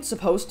 Don't think it's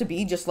supposed to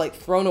be just like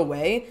thrown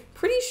away.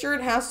 Pretty sure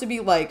it has to be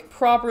like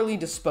properly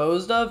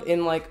disposed of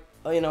in like,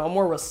 a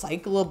more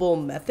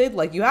recyclable method.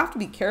 Like you have to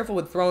be careful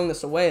with throwing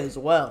this away as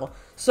well.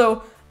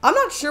 So I'm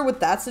not sure what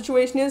that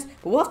situation is,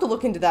 but we'll have to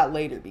look into that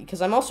later because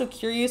I'm also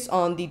curious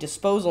on the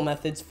disposal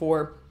methods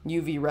for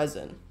UV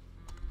resin.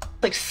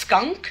 Like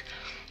skunk,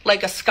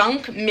 like a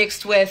skunk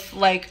mixed with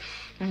like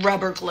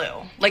rubber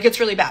glue. Like it's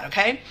really bad,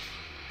 okay?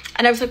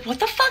 And I was like, what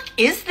the fuck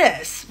is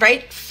this,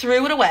 right?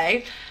 Threw it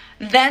away.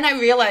 Then I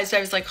realized, I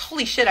was like,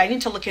 holy shit, I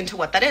need to look into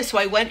what that is. So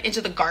I went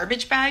into the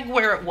garbage bag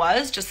where it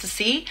was just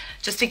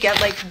to get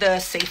like the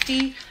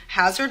safety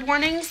hazard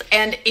warnings.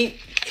 And it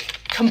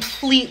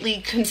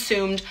completely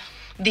consumed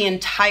the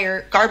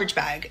entire garbage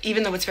bag,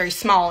 even though it's very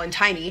small and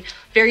tiny,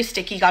 very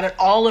sticky, got it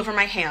all over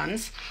my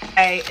hands.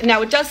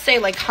 Now it does say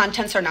like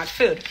contents are not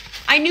food.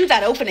 I knew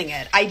that opening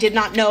it. I did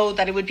not know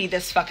that it would be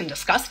this fucking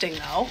disgusting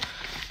though.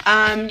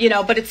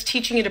 But it's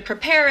teaching you to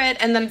prepare it.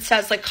 And then it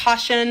says like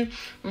caution,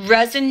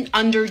 resin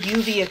under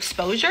UV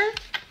exposure.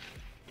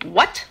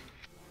 What?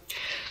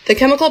 The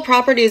chemical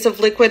properties of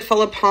liquid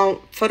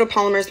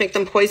photopolymers make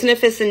them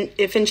poisonous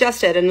if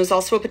ingested and is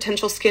also a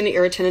potential skin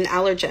irritant and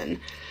allergen.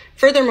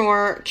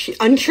 Furthermore,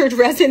 uncured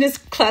resin is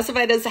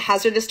classified as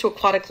hazardous to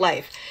aquatic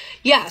life.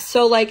 Yeah,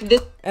 so like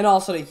this... And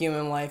also to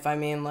human life. I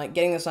mean, like,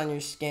 getting this on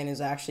your skin is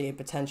actually a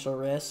potential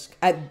risk.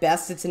 At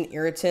best, it's an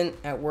irritant.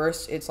 At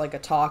worst, it's like a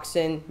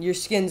toxin. Your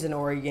skin's an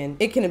organ.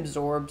 It can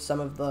absorb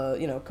some of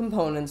the,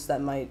 components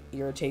that might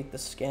irritate the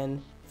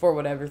skin for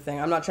whatever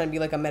thing. I'm not trying to be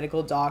like a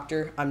medical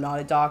doctor. I'm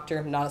not a doctor.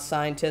 I'm not a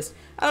scientist.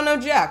 I don't know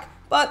jack.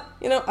 But,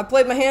 I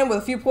played my hand with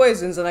a few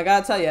poisons, and I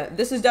gotta tell you,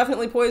 this is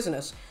definitely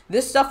poisonous.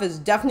 This stuff is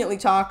definitely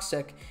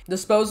toxic.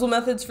 Disposal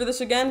methods for this,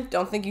 again,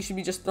 don't think you should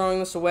be just throwing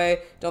this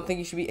away. Don't think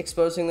you should be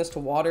exposing this to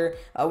water,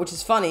 which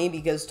is funny,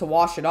 because to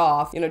wash it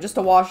off, just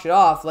to wash it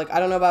off, like, I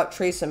don't know about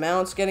trace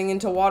amounts getting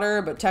into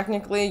water, but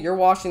technically, you're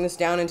washing this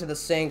down into the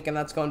sink, and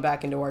that's going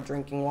back into our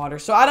drinking water.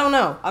 So, I don't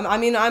know. I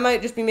mean, I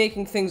might just be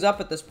making things up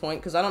at this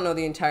point, because I don't know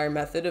the entire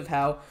method of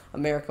how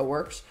America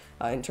works,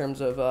 in terms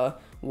of,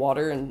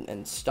 water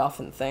and stuff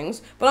and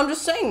things. But I'm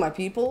just saying, my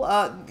people,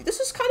 this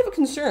is kind of a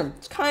concern.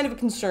 It's kind of a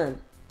concern.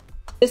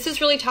 This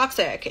is really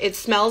toxic. It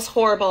smells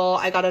horrible.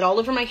 I got it all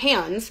over my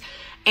hands.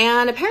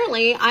 And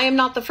apparently I am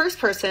not the first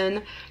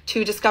person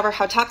to discover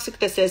how toxic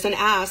this is and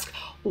ask,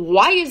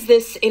 why is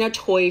this in a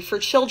toy for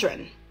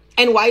children?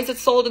 And why is it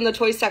sold in the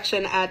toy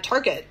section at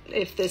Target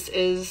if this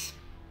is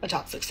a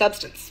toxic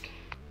substance?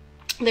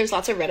 There's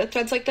lots of Reddit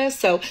threads like this.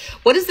 So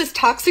what is this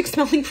toxic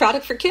smelling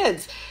product for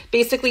kids?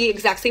 Basically,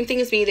 exact same thing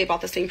as me. They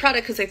bought the same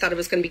product because they thought it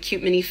was going to be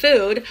cute mini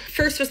food.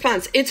 First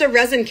response, it's a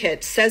resin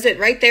kit. Says it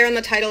right there in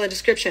the title and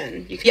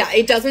description. Yeah,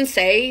 it doesn't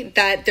say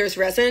that there's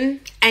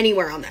resin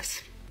anywhere on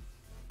this.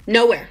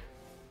 Nowhere.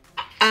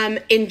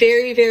 In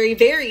very, very,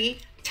 very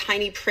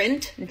tiny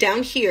print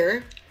down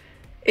here,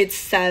 it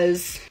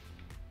says,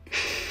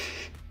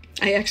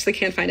 I actually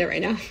can't find it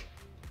right now.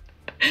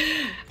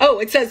 Oh,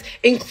 it says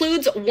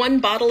includes 1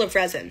 bottle of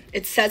resin.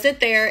 It says it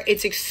there.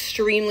 It's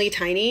extremely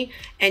tiny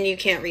and you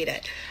can't read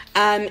it.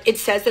 It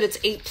says that it's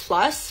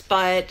 8+,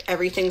 but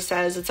everything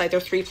says it's either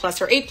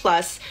 3+ or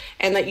 8+,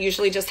 and that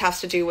usually just has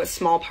to do with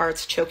small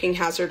parts, choking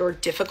hazard, or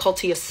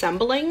difficulty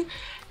assembling.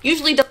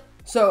 Usually.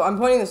 So I'm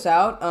pointing this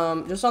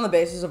out just on the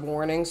basis of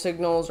warning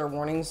signals or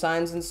warning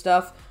signs and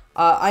stuff.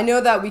 I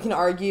know that we can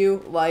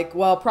argue, like,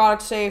 well,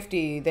 product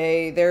safety,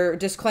 they're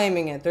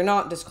disclaiming it. They're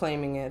not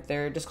disclaiming it.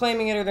 They're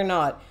disclaiming it or they're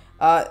not.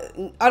 I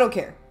don't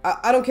care.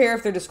 I don't care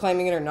if they're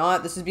disclaiming it or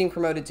not. This is being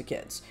promoted to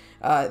kids.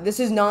 This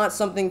is not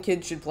something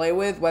kids should play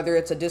with, whether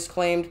it's a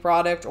disclaimed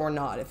product or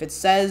not. If it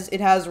says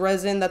it has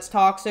resin that's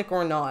toxic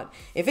or not.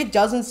 If it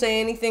doesn't say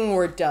anything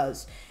or it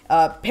does,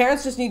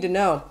 parents just need to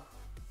know,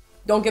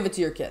 don't give it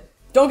to your kid.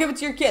 Don't give it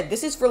to your kid.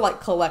 This is for,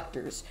 like,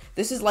 collectors.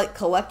 This is, like,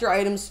 collector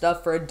item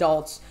stuff for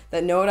adults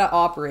that know how to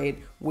operate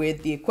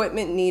with the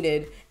equipment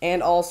needed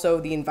and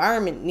also the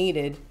environment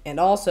needed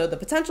and also the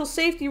potential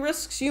safety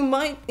risks you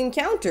might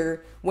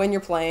encounter when you're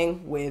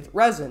playing with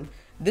resin.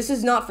 This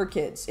is not for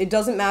kids. It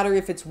doesn't matter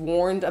if it's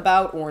warned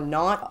about or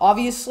not.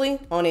 Obviously,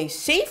 on a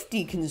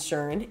safety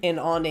concern and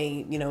on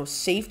a,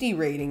 safety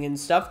rating and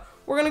stuff,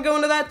 we're going to go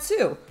into that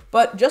too.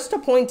 But just to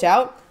point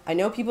out, I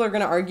know people are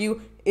going to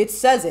argue, it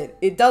says it.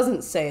 It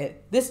doesn't say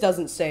it. This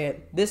doesn't say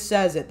it. This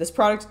says it. This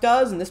product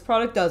does and this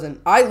product doesn't.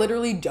 I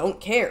literally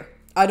don't care.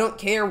 I don't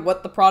care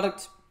what the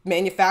product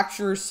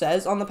manufacturer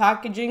says on the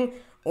packaging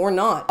or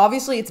not.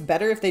 Obviously, it's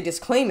better if they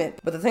disclaim it.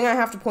 But the thing I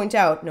have to point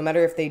out, no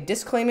matter if they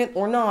disclaim it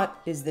or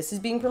not, is this is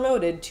being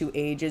promoted to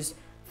ages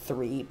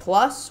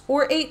 3+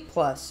 or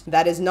 8+.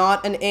 That is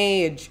not an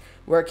age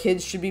where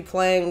kids should be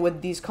playing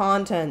with these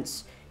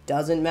contents.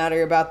 Doesn't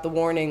matter about the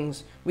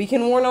warnings. We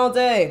can warn all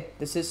day.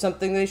 This is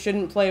something they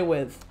shouldn't play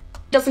with.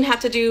 Doesn't have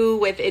to do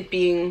with it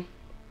being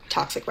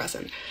toxic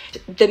resin.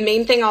 The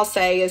main thing I'll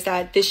say is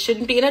that this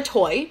shouldn't be in a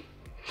toy.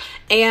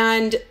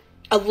 And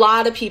a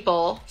lot of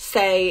people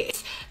say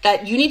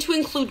that you need to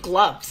include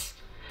gloves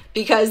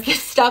because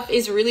this stuff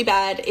is really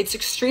bad. It's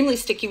extremely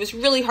sticky. It was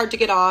really hard to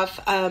get off.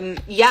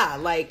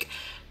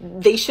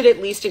 They should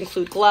at least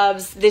include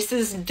gloves.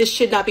 This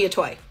should not be a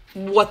toy.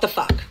 What the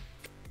fuck?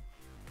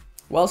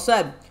 Well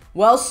said.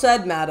 Well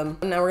said, madam.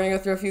 Now we're going to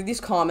go through a few of these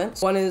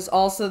comments. One is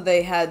also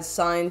they had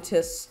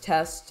scientists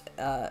test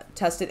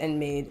it and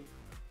made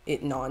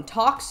it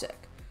non-toxic.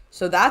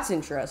 So that's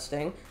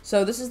interesting.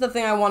 So this is the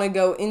thing I want to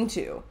go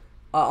into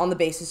on the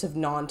basis of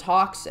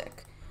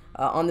non-toxic,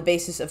 on the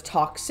basis of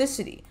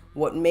toxicity,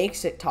 what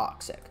makes it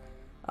toxic.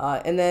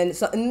 And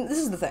this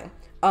is the thing.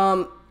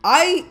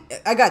 I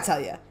gotta tell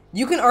you,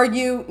 you can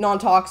argue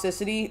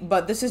non-toxicity,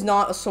 but this is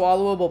not a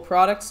swallowable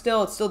product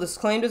still. It's still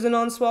disclaimed as a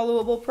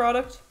non-swallowable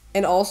product.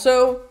 And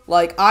also,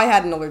 like, I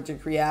had an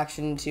allergic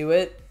reaction to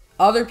it.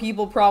 Other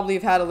people probably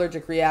have had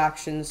allergic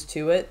reactions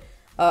to it.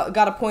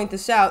 Gotta point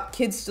this out,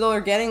 kids still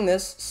are getting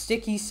this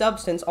sticky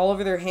substance all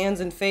over their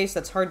hands and face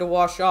that's hard to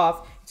wash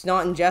off. It's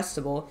not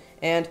ingestible,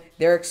 and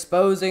they're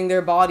exposing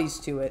their bodies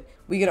to it.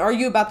 We can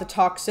argue about the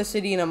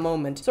toxicity in a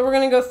moment. So we're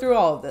gonna go through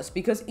all of this,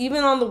 because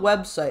even on the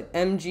website,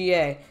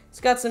 MGA, it's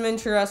got some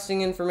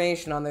interesting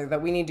information on there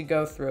that we need to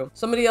go through.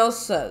 Somebody else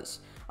says,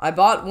 I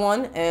bought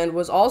one and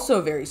was also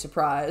very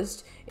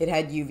surprised it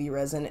had UV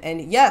resin,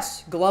 and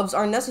yes, gloves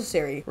are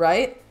necessary,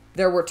 right?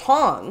 There were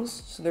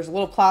tongs, so there's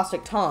little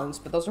plastic tongs,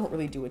 but those don't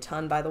really do a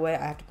ton, by the way.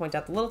 I have to point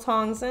out the little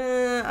tongs.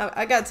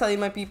 I gotta tell you,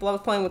 my people, I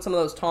was playing with some of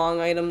those tong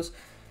items.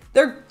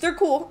 They're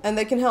cool, and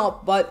they can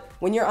help, but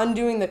when you're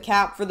undoing the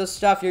cap for the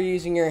stuff, you're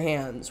using your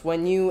hands.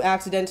 When you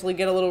accidentally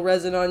get a little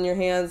resin on your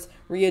hands,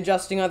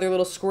 readjusting other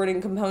little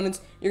squirting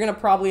components, you're gonna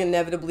probably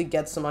inevitably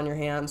get some on your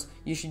hands.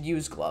 You should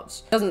use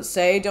gloves. It doesn't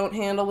say don't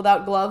handle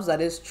without gloves, that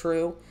is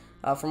true.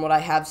 From what I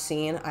have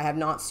seen, I have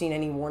not seen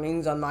any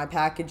warnings on my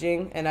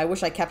packaging, and I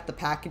wish I kept the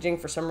packaging.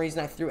 For some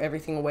reason, I threw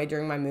everything away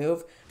during my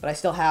move, but I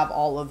still have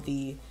all of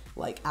the,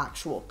 like,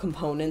 actual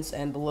components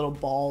and the little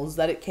balls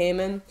that it came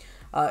in.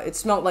 It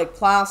smelled like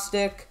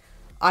plastic.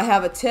 I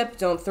have a tip,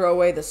 don't throw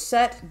away the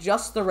set,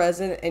 just the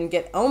resin, and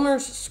get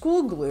Elmer's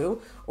school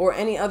glue or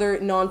any other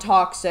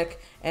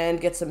non-toxic and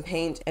get some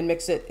paint and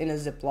mix it in a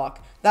Ziploc.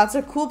 That's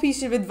a cool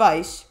piece of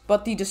advice,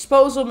 but the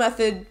disposal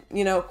method,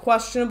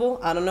 questionable.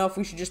 I don't know if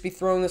we should just be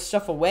throwing this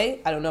stuff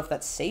away. I don't know if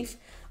that's safe.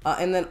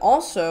 And then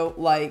also,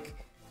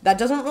 that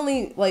doesn't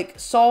really,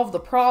 solve the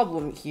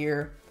problem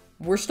here.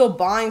 We're still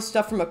buying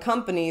stuff from a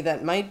company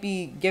that might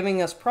be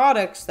giving us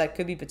products that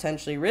could be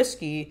potentially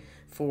risky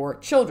for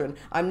children.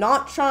 I'm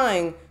not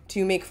trying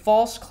to make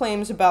false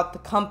claims about the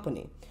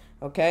company,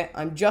 okay?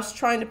 I'm just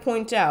trying to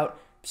point out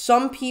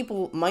some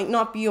people might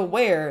not be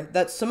aware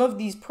that some of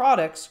these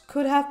products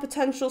could have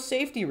potential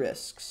safety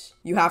risks.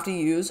 You have to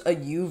use a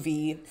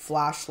UV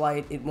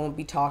flashlight. It won't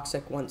be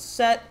toxic once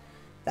set.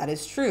 That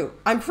is true.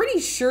 I'm pretty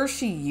sure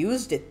she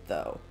used it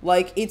though.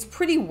 It's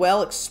pretty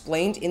well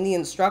explained in the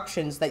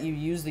instructions that you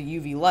use the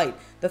UV light.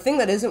 The thing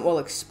that isn't well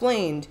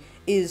explained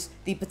is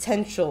the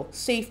potential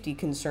safety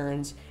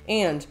concerns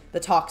and the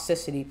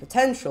toxicity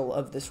potential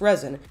of this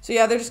resin. So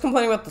yeah, they're just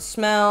complaining about the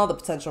smell, the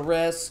potential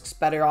risks,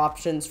 better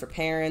options for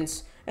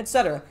parents,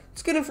 etc.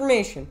 It's good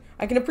information.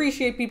 I can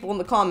appreciate people in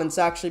the comments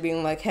actually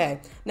being like, hey,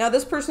 now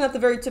this person at the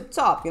very tip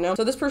top,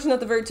 So this person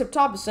at the very tip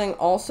top is saying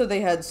also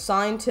they had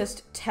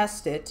scientists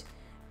test it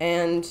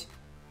and,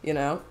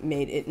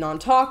 made it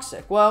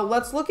non-toxic. Well,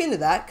 let's look into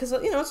that because,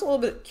 it's a little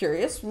bit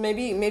curious.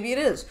 Maybe it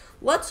is.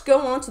 Let's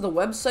go on to the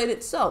website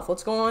itself.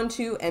 Let's go on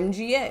to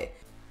MGA.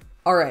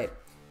 All right.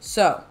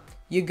 So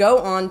You go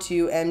on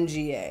to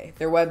MGA,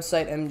 their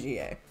website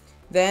MGA.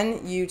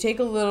 Then you take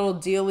a little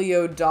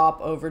dealio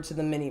dop over to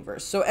the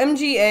Miniverse. So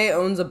MGA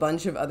owns a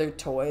bunch of other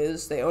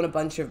toys. They own a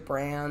bunch of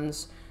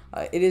brands.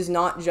 It is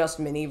not just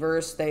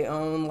Miniverse. They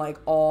own like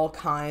all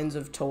kinds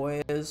of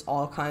toys,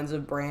 all kinds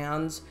of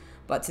brands.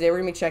 But today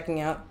we're going to be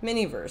checking out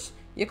Miniverse.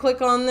 You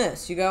click on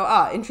this. You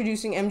go,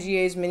 introducing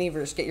MGA's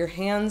Miniverse. Get your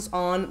hands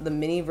on the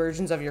mini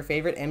versions of your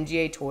favorite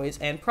MGA toys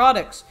and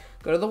products.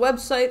 Go to the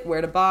website.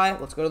 Where to buy?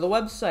 Let's go to the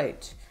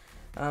website.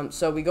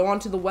 So we go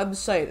onto the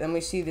website and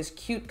we see this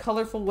cute,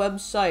 colorful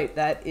website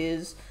that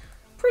is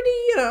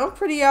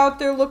pretty out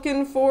there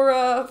looking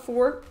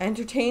for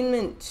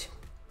entertainment,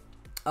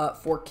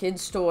 for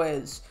kids'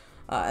 toys.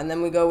 And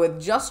then we go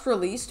with just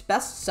released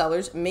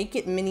bestsellers, Make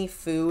It Mini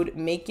Food,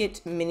 Make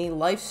It Mini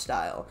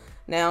Lifestyle.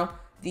 Now,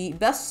 the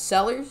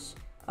bestsellers,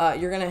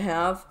 you're going to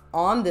have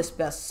on this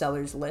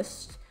bestsellers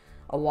list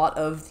a lot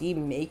of the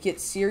Make It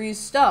series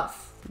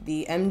stuff.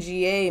 The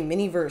MGA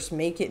Miniverse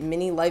Make It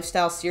Mini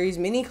Lifestyle Series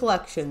Mini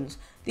Collections.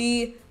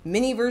 The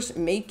Miniverse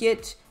Make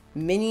It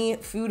Mini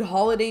Food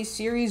Holiday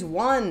Series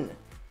 1.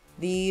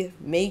 The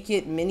Make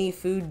It Mini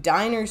Food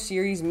Diner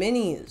Series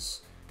Minis.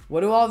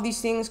 What do all of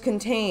these things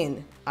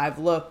contain? I've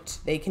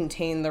looked. They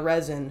contain the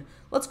resin.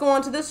 Let's go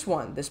on to this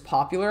one, this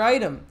popular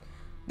item.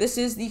 This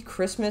is the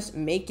Christmas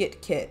Make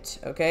It Kit,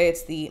 okay?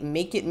 It's the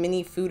Make It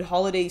Mini Food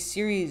Holiday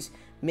Series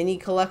Mini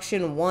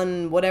Collection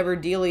 1 whatever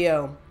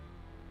dealio.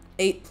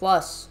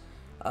 8+.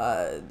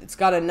 It's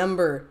got a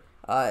number,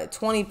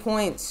 20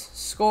 points,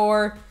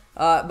 score.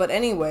 But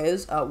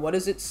anyways, what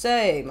does it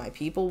say, my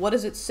people? What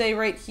does it say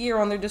right here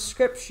on their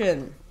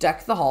description?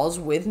 Deck the halls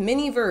with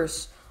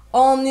Miniverse.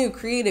 All new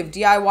creative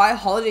DIY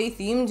holiday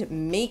themed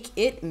Make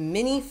It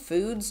Mini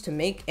foods to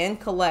make and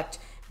collect.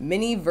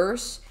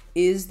 Miniverse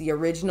is the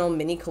original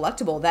mini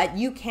collectible that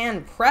you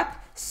can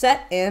prep,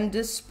 set, and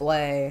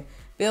display.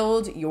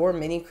 Build your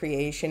mini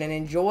creation and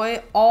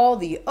enjoy all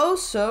the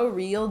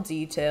oh-so-real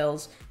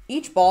details.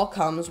 Each ball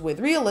comes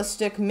with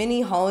realistic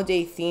mini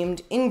holiday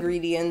themed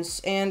ingredients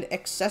and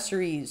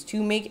accessories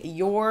to make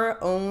your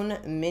own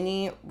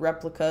mini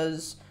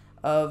replicas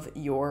of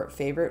your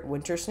favorite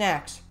winter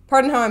snacks.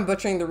 Pardon how I'm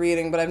butchering the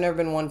reading, but I've never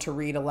been one to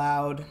read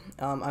aloud.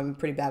 I'm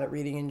pretty bad at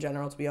reading in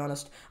general, to be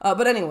honest.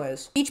 But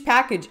anyways, each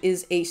package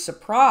is a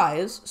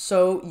surprise,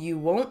 so you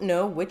won't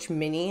know which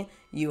mini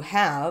you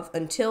have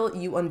until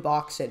you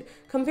unbox it.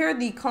 Compare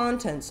the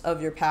contents of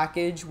your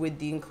package with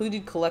the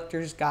included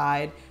collector's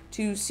guide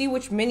to see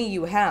which mini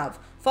you have.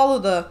 Follow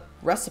the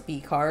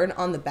recipe card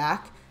on the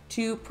back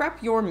to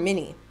prep your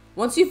mini.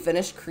 Once you've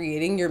finished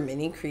creating your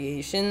mini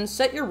creation,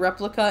 set your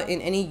replica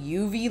in any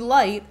UV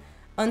light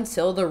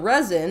until the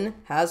resin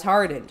has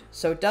hardened.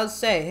 So it does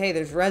say, hey,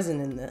 there's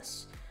resin in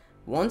this.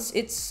 Once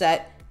it's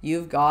set,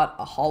 you've got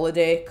a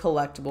holiday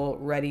collectible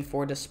ready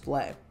for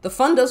display. The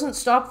fun doesn't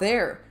stop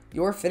there.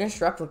 Your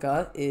finished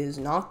replica is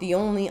not the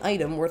only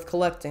item worth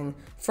collecting.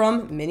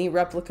 From mini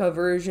replica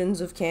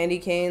versions of candy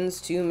canes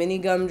to mini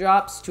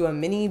gumdrops to a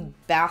mini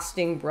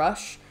basting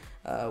brush,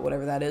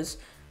 whatever that is,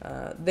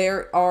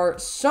 there are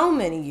so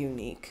many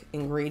unique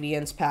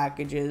ingredients,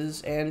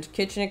 packages, and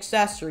kitchen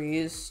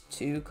accessories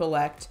to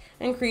collect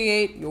and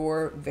create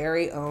your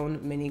very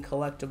own mini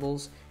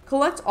collectibles.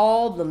 Collect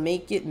all the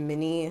Make It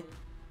Mini...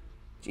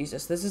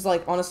 Jesus, this is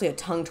like honestly a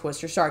tongue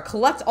twister. Sorry.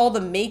 Collect all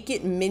the Make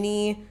It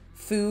Mini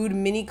Food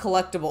Mini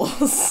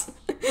Collectibles.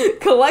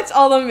 Collect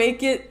all the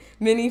Make It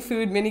Mini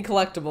Food Mini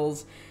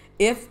Collectibles.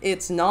 If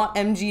it's not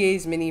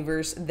MGA's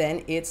Miniverse,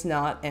 then it's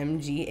not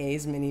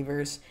MGA's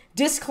Miniverse.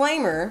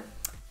 Disclaimer...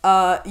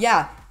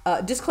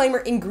 disclaimer,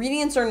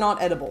 ingredients are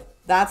not edible.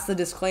 That's the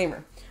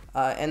disclaimer.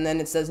 And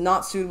then it says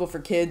not suitable for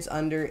kids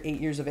under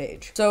 8 years of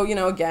age. So,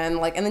 again,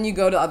 and then you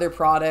go to other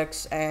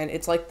products and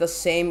it's like the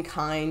same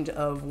kind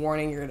of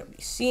warning you're going to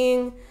be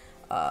seeing.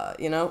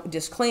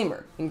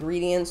 Disclaimer,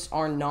 ingredients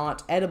are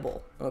not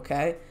edible,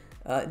 okay?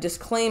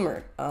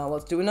 Disclaimer,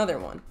 let's do another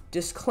one.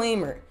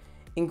 Disclaimer,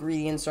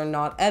 ingredients are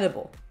not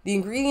edible. The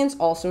ingredients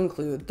also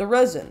include the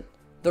resin.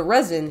 The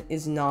resin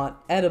is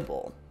not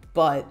edible,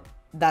 but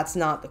that's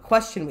not the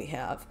question we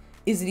have.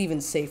 Is it even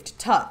safe to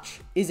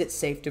touch? Is it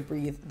safe to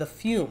breathe the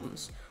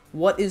fumes?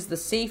 What is the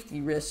safety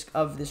risk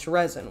of this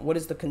resin? What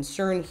is the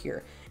concern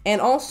here?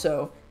 And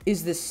also,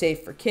 is this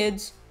safe for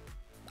kids?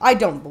 I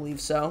don't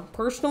believe so.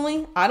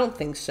 Personally, I don't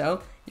think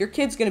so. Your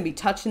kid's gonna be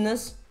touching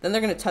this, then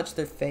they're gonna touch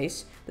their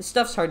face. This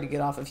stuff's hard to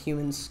get off of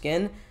human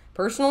skin.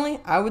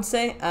 Personally, I would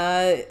say,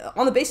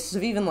 on the basis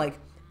of even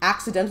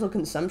accidental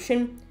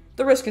consumption,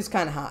 the risk is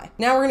kind of high.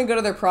 Now we're gonna go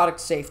to their product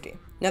safety.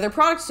 Now their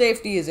product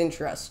safety is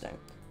interesting.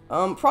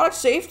 Product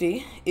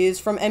safety is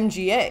from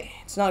MGA.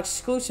 It's not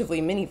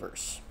exclusively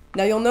Miniverse.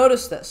 Now you'll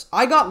notice this.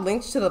 I got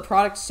links to the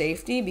product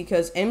safety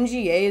because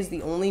MGA is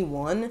the only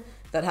one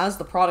that has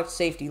the product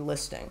safety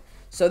listing.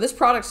 So this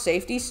product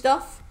safety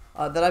stuff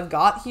that I've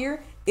got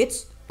here,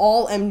 it's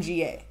all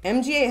MGA.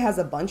 MGA has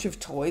a bunch of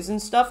toys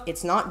and stuff.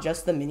 It's not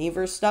just the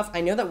Miniverse stuff.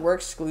 I know that we're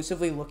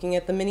exclusively looking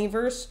at the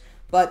Miniverse,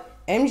 but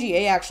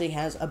MGA actually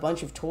has a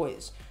bunch of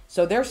toys.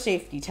 So they're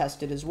safety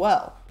tested as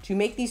well. To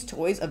make these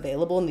toys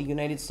available in the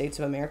United States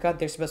of America,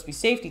 they're supposed to be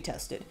safety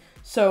tested.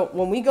 So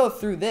when we go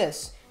through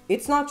this,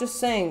 it's not just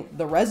saying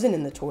the resin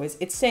in the toys,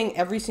 it's saying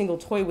every single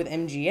toy with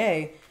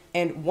MGA,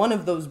 and one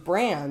of those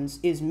brands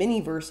is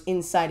Miniverse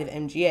inside of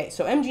MGA.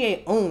 So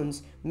MGA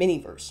owns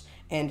Miniverse,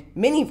 and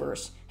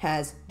Miniverse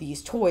has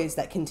these toys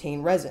that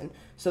contain resin.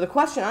 So the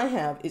question I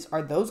have is,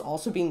 are those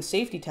also being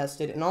safety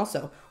tested? And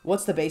also,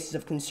 what's the basis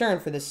of concern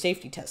for this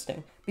safety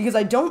testing? Because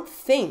I don't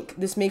think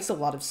this makes a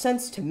lot of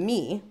sense to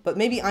me, but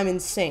maybe I'm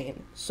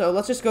insane. So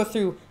let's just go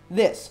through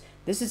this.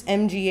 This is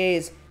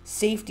MGA's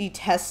safety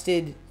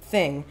tested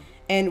thing,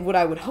 and what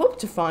I would hope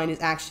to find is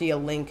actually a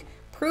link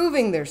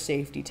proving their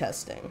safety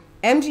testing.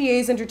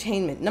 MGA's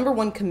Entertainment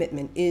 #1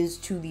 commitment is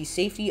to the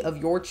safety of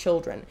your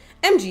children.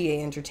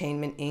 MGA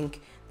Entertainment Inc.,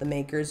 the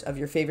makers of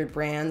your favorite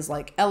brands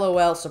like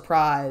LOL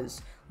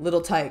Surprise, Little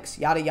Tykes,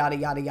 yada yada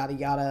yada yada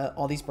yada,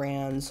 all these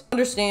brands,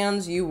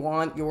 understands you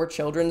want your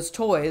children's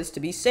toys to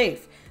be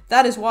safe.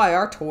 That is why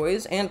our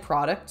toys and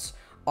products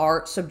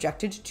are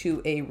subjected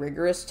to a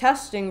rigorous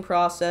testing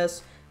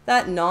process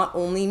that not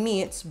only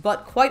meets,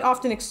 but quite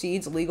often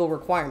exceeds legal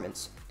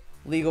requirements.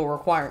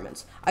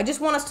 I just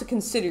want us to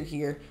consider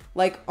here,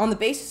 like, on the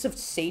basis of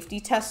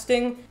safety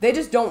testing, they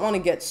just don't want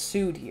to get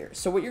sued here.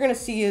 So what you're going to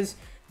see is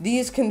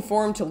these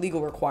conform to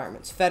legal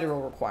requirements,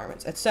 federal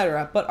requirements,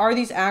 etc. But are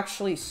these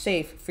actually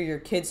safe for your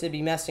kids to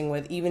be messing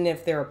with, even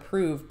if they're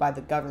approved by the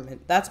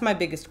government? That's my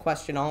biggest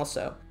question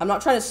also. I'm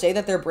not trying to say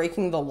that they're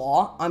breaking the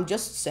law. I'm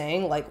just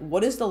saying, like,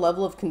 what is the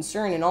level of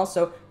concern? And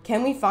also,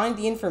 can we find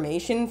the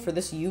information for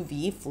this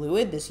UV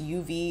fluid, this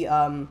UV,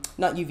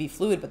 not UV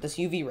fluid, but this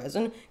UV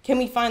resin? Can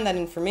we find that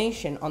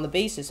information on the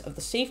basis of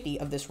the safety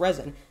of this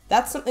resin?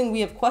 That's something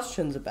we have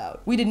questions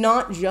about. We did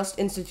not just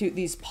institute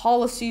these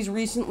policies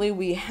recently,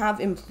 we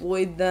have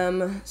employed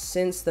them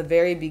since the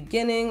very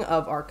beginning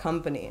of our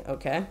company,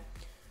 okay?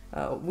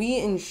 We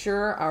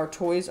ensure our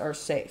toys are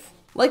safe.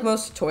 Like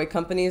most toy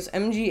companies,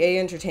 MGA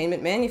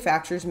Entertainment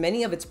manufactures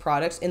many of its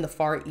products in the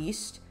Far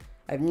East.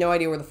 I have no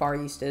idea where the Far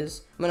East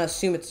is. I'm gonna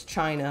assume it's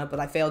China, but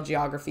I failed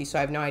geography, so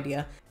I have no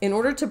idea. In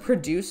order to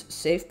produce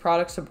safe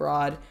products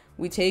abroad,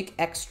 we take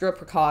extra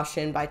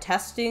precaution by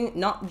testing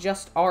not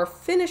just our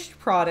finished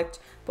product,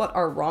 but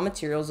our raw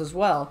materials as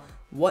well.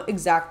 What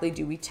exactly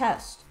do we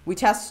test? We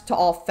test to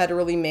all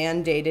federally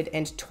mandated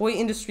and toy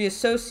industry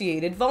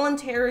associated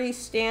voluntary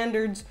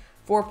standards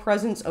for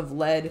presence of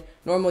lead,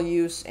 normal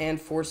use,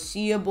 and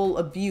foreseeable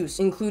abuse,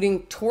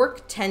 including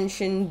torque,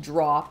 tension,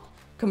 drop,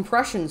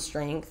 compression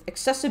strength,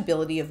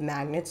 accessibility of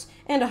magnets,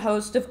 and a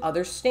host of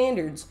other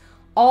standards.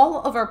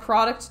 All of our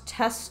product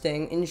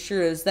testing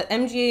ensures that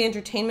MGA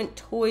Entertainment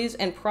toys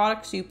and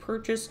products you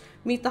purchase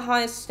meet the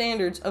highest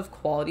standards of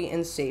quality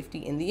and safety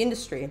in the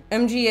industry.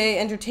 MGA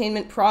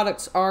Entertainment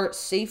products are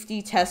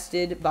safety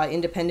tested by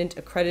independent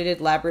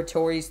accredited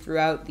laboratories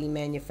throughout the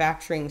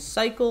manufacturing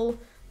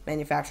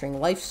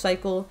life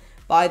cycle.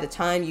 By the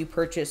time you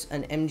purchase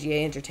an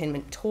MGA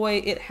Entertainment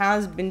toy, it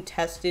has been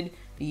tested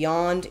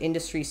beyond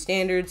industry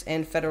standards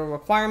and federal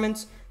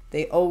requirements.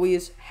 They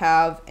always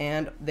have,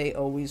 and they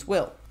always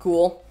will.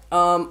 Cool.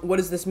 What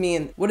does this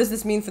mean? What does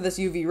this mean for this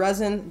UV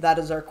resin? That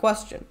is our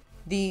question.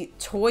 The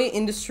Toy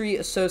Industry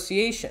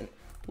Association.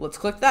 Let's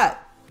click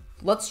that.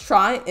 Let's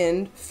try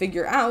and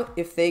figure out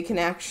if they can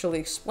actually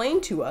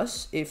explain to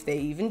us if they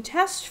even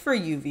test for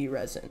UV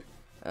resin.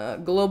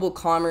 Global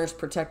commerce,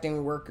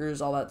 protecting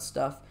workers, all that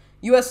stuff.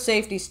 U.S.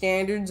 safety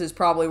standards is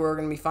probably where we're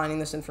going to be finding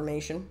this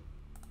information.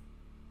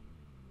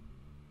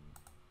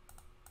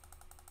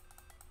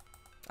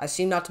 I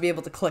seem not to be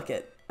able to click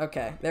it.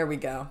 Okay, there we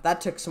go.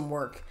 That took some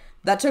work.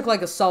 That took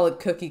like a solid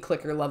cookie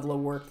clicker level of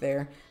work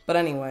there. But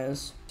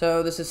anyways,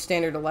 so this is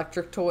standard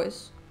electric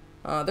toys.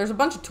 There's a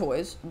bunch of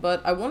toys,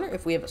 but I wonder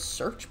if we have a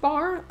search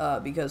bar,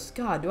 because,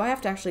 God, do I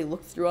have to actually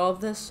look through all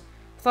of this?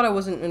 I thought I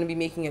wasn't going to be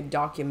making a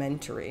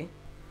documentary.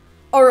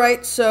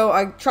 Alright, so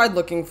I tried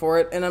looking for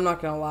it, and I'm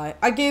not gonna lie,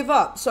 I gave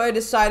up. So I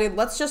decided,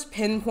 let's just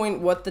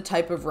pinpoint what the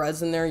type of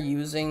resin they're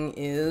using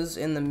is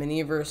in the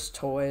Miniverse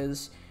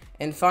toys,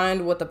 and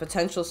find what the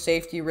potential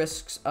safety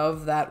risks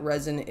of that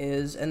resin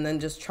is, and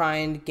then just try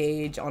and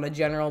gauge on a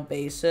general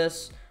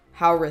basis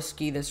how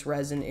risky this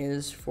resin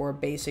is for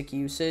basic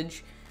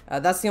usage.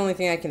 That's the only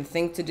thing I can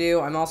think to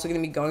do. I'm also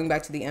going to be going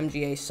back to the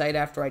MGA site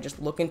after I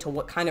just look into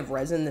what kind of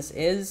resin this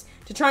is,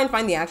 to try and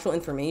find the actual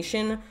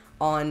information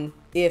on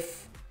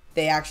if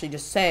they actually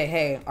just say,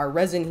 hey, our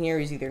resin here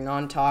is either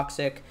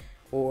non-toxic,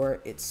 or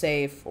it's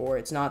safe, or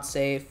it's not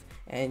safe,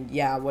 and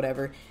yeah,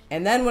 whatever.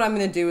 And then what I'm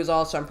going to do is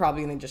also, I'm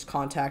probably going to just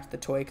contact the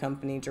toy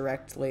company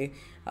directly,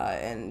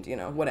 and, you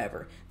know,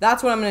 whatever.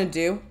 That's what I'm going to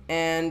do,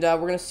 and we're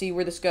going to see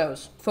where this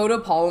goes.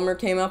 Photopolymer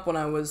came up when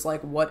I was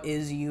like, what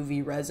is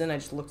UV resin? I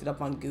just looked it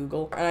up on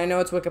Google, and I know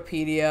it's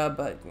Wikipedia,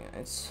 but you know,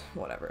 it's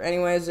whatever.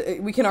 Anyways,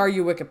 we can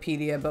argue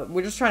Wikipedia, but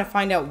we're just trying to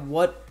find out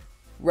what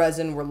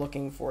resin we're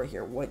looking for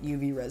here, what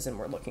UV resin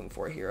we're looking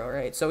for here. All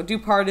right, so do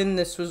pardon,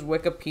 this was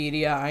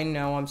Wikipedia. I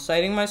know I'm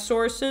citing my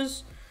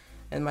sources,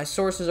 and my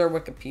sources are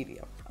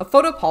Wikipedia. A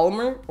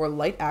photopolymer, or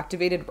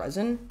light-activated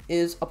resin,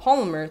 is a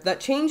polymer that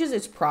changes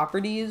its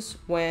properties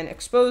when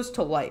exposed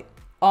to light,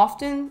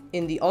 often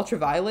in the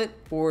ultraviolet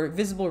or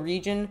visible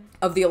region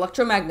of the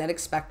electromagnetic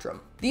spectrum.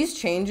 These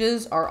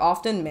changes are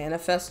often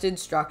manifested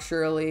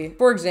structurally.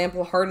 For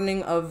example,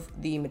 hardening of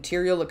the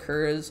material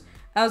occurs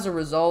as a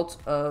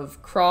result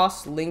of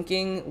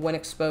cross-linking when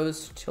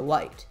exposed to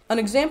light. An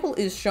example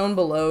is shown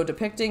below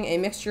depicting a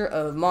mixture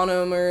of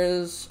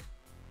monomers,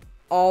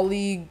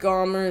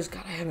 oligomers,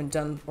 God, I haven't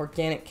done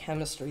organic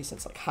chemistry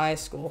since like high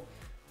school,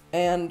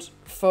 and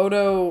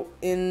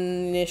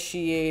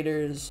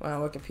photoinitiators.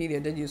 Wow,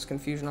 Wikipedia did use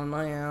confusion on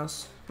my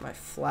ass, my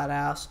flat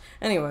ass.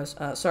 Anyways,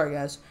 sorry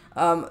guys,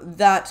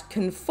 that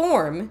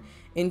conform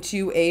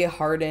into a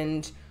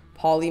hardened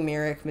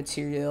polymeric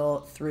material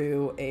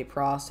through a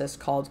process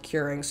called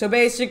curing. So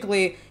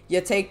basically,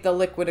 you take the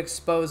liquid,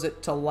 expose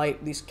it to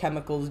light, these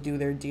chemicals do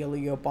their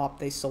dealio bop,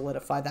 they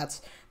solidify.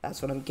 That's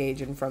what I'm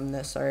gauging from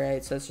this,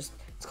 alright? So it's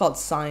called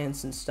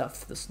science and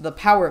stuff. The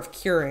power of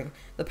curing,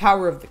 the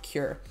power of the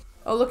cure.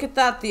 Oh, look at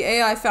that, the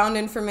AI found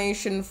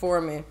information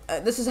for me.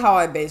 This is how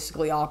I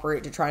basically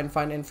operate to try and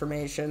find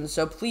information,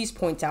 so please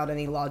point out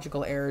any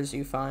logical errors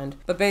you find.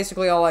 But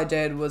basically all I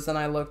did was then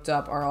I looked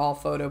up, are all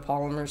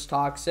photopolymers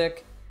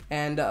toxic?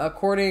 And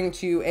according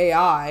to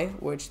AI,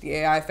 which the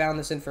AI found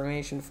this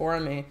information for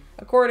me,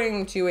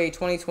 according to a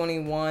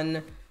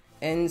 2021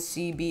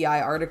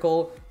 NCBI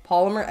article,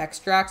 polymer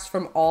extracts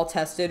from all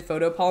tested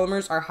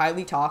photopolymers are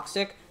highly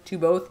toxic to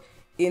both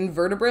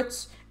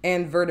invertebrates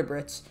and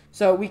vertebrates.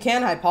 So we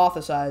can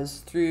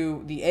hypothesize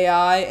through the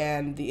AI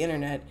and the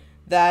internet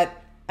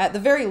that, at the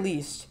very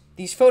least,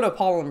 these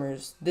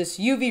photopolymers, this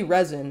UV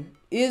resin,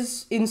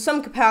 is in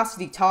some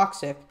capacity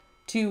toxic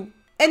to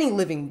any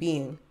living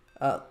being.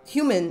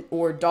 Human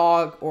or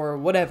dog or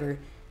whatever.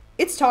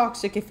 It's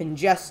toxic if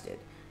ingested.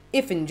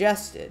 If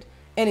ingested.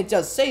 And it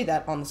does say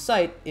that on the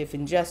site, if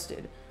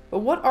ingested.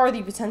 But what are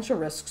the potential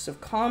risks of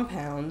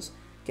compounds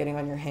getting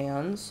on your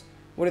hands?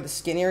 What are the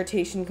skin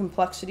irritation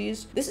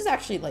complexities? This is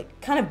actually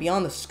like kind of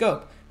beyond the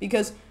scope,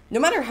 because no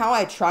matter how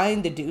I try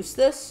and deduce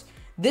this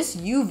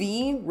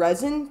UV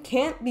resin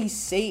can't be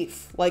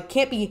safe, like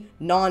can't be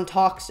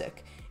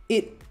non-toxic.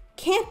 It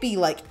can't be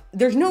like,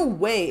 there's no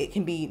way it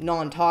can be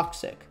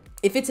non-toxic.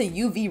 If it's a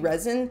UV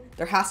resin,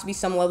 there has to be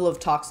some level of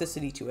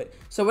toxicity to it.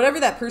 So whatever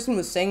that person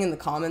was saying in the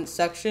comments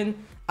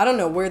section, I don't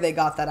know where they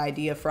got that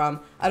idea from.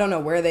 I don't know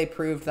where they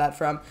proved that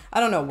from. I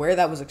don't know where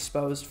that was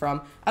exposed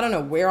from. I don't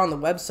know where on the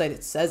website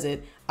it says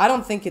it. I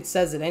don't think it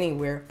says it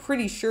anywhere.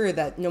 Pretty sure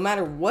that no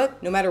matter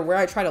what, no matter where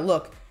I try to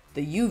look,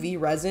 the UV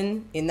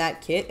resin in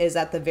that kit is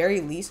at the very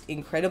least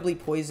incredibly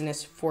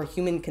poisonous for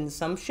human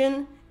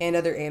consumption and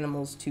other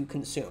animals to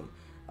consume.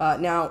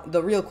 Now,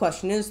 the real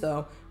question is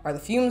though, are the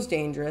fumes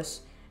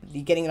dangerous?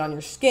 Getting it on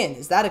your skin,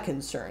 is that a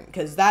concern?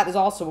 Because that is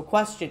also a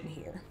question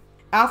here.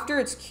 After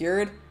it's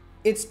cured,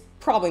 it's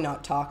probably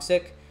not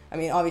toxic. I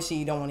mean, obviously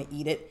you don't want to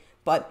eat it,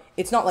 but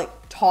it's not like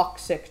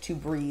toxic to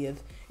breathe.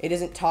 It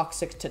isn't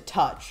toxic to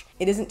touch.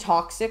 It isn't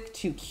toxic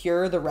to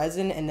cure the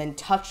resin and then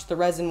touch the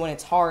resin when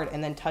it's hard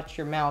and then touch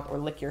your mouth or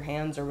lick your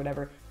hands or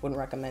whatever. Wouldn't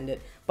recommend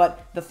it.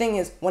 But the thing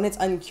is, when it's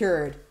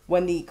uncured,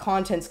 when the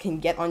contents can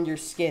get on your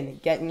skin,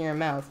 get in your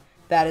mouth,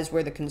 that is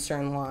where the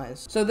concern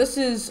lies. So this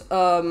is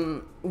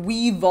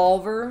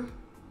Wevolver.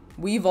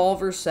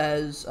 Wevolver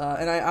says,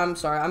 and I'm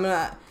sorry, I'm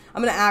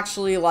gonna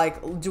actually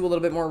like do a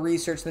little bit more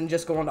research than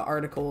just go onto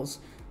articles.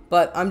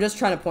 But I'm just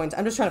trying to find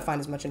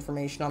as much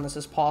information on this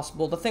as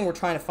possible. The thing we're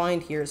trying to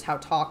find here is how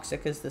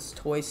toxic is this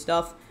toy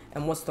stuff,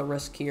 and what's the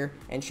risk here,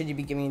 and should you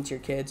be giving it to your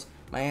kids?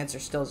 My answer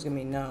still is gonna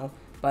be no.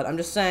 But I'm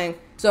just saying.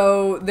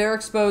 So they're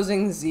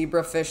exposing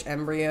zebrafish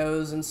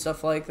embryos and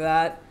stuff like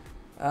that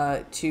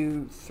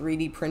to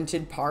 3D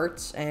printed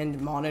parts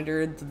and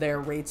monitored their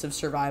rates of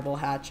survival,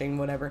 hatching,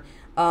 whatever.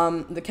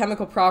 The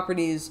chemical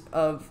properties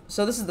of,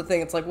 so this is the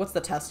thing, it's like, what's the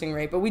testing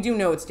rate? But we do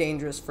know it's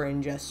dangerous for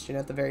ingestion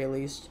at the very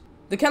least.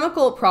 The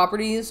chemical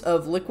properties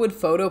of liquid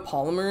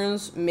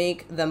photopolymers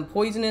make them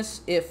poisonous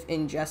if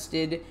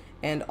ingested,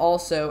 and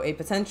also a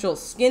potential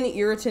skin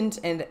irritant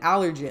and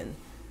allergen.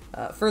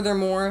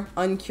 Furthermore,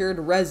 uncured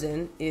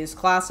resin is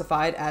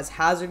classified as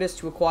hazardous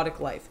to aquatic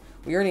life.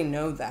 We already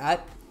know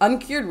that.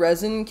 Uncured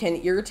resin can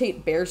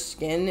irritate bare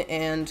skin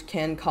and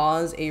can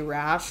cause a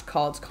rash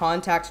called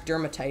contact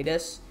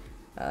dermatitis.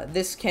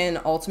 This can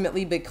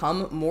ultimately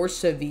become more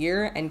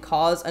severe and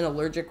cause an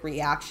allergic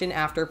reaction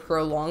after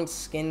prolonged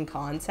skin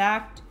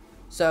contact.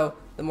 So,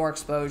 the more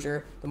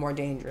exposure, the more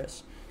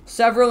dangerous.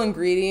 Several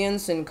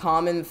ingredients in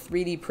common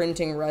 3D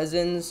printing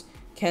resins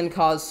can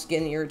cause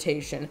skin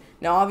irritation.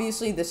 Now,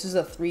 obviously, this is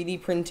a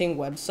 3D printing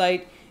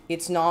website.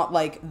 It's not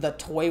like the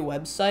toy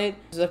website.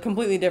 It's a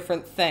completely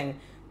different thing.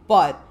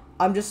 But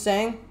I'm just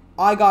saying,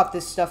 I got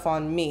this stuff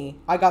on me.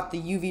 I got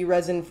the UV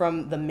resin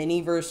from the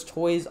Miniverse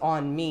toys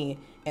on me,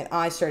 and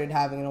I started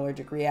having an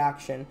allergic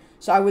reaction.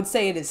 So I would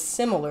say it is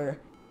similar.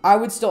 I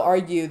would still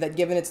argue that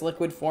given its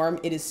liquid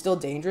form, it is still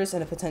dangerous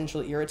and a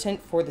potential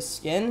irritant for the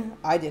skin.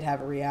 I did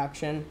have a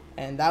reaction,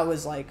 and that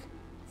was like,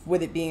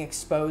 with it being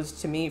exposed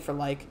to me for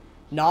like,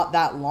 not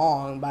that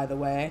long, by the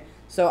way.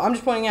 So I'm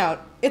just pointing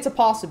out, it's a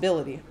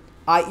possibility.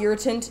 Eye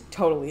irritant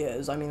totally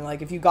is. I mean,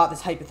 like, if you got this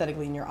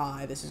hypothetically in your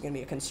eye, this is going to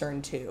be a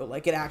concern too.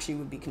 Like, it actually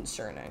would be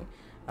concerning.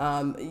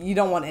 You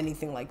don't want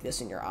anything like this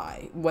in your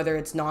eye, whether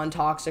it's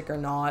non-toxic or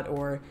not,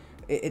 or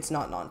it's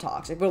not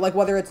non-toxic. But, like,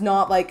 whether it's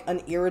not, like,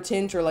 an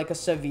irritant or, like, a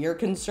severe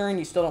concern,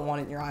 you still don't want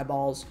it in your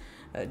eyeballs.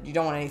 You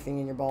don't want anything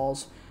in your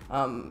balls.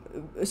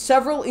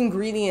 Several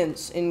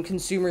ingredients in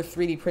consumer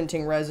 3D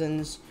printing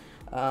resins,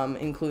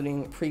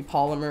 including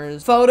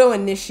pre-polymers, photo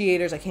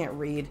initiators, I can't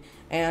read,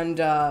 and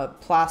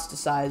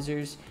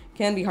plasticizers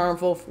can be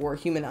harmful for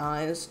human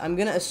eyes. I'm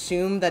gonna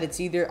assume that it's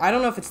either, I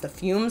don't know if it's the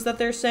fumes that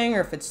they're saying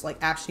or if it's like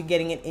actually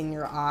getting it in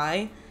your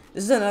eye.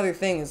 This is another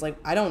thing, is like,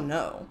 I don't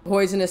know.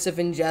 Poisonous if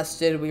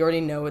ingested, we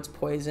already know it's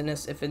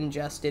poisonous if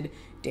ingested.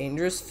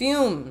 Dangerous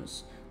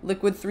fumes.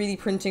 Liquid 3D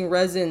printing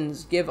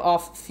resins give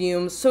off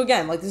fumes. So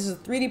again, like, this is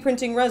 3D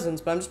printing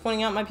resins, but I'm just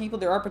pointing out, my people,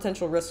 there are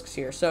potential risks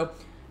here. So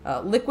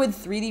liquid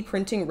 3D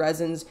printing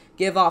resins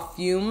give off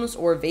fumes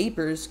or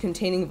vapors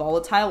containing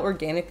volatile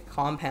organic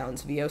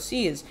compounds,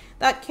 VOCs,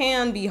 that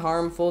can be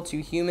harmful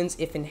to humans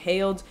if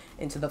inhaled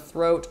into the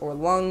throat or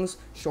lungs.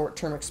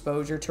 Short-term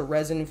exposure to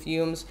resin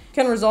fumes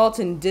can result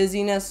in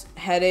dizziness,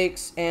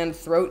 headaches, and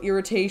throat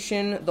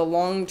irritation. The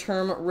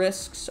long-term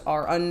risks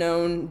are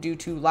unknown due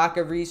to lack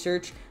of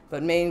research,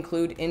 but may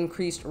include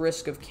increased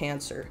risk of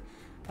cancer.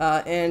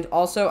 And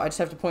also, I just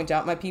have to point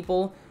out, my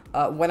people,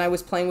 when I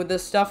was playing with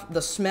this stuff,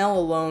 the smell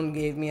alone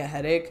gave me a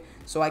headache,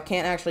 so I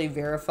can't actually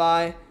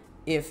verify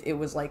if it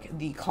was like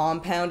the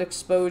compound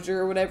exposure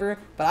or whatever,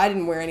 but I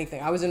didn't wear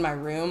anything. I was in my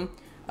room,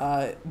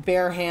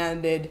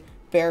 barehanded,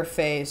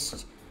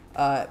 barefaced,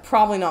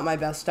 probably not my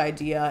best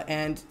idea,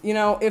 and, you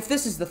know, if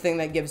this is the thing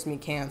that gives me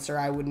cancer,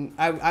 I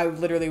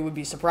literally would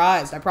be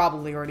surprised. I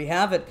probably already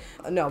have it.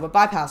 No, but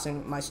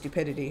bypassing my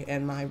stupidity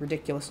and my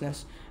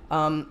ridiculousness.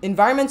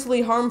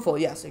 Environmentally harmful,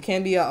 yes, it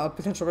can be a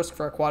potential risk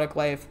for aquatic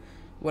life,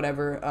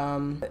 whatever.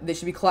 They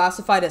should be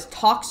classified as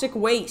toxic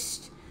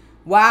waste.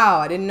 Wow,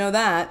 I didn't know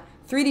that.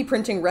 3D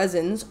printing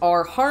resins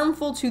are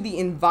harmful to the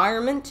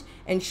environment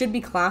and should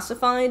be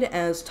classified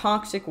as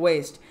toxic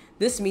waste.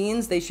 This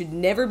means they should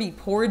never be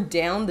poured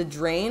down the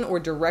drain or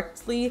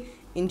directly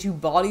into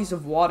bodies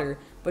of water,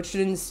 but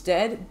should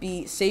instead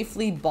be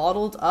safely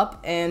bottled up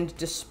and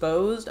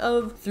disposed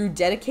of through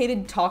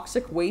dedicated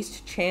toxic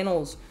waste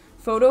channels.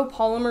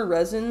 Photopolymer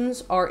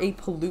resins are a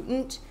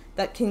pollutant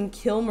that can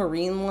kill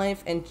marine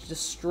life and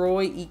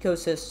destroy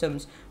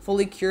ecosystems.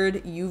 Fully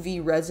cured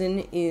UV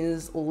resin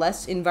is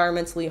less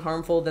environmentally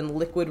harmful than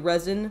liquid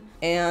resin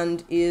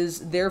and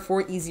is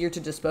therefore easier to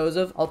dispose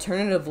of.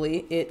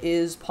 Alternatively, it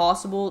is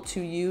possible to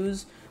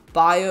use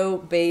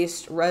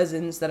bio-based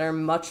resins that are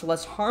much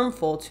less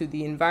harmful to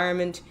the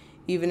environment,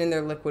 even in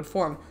their liquid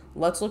form.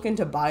 Let's look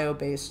into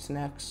bio-based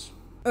next.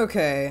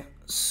 Okay,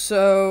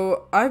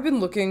 so I've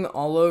been looking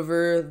all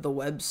over the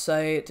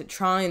website to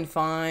try and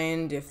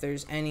find if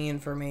there's any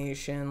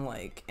information,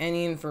 like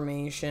any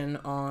information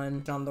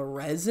on the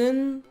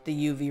resin,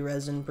 the UV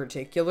resin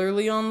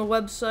particularly on the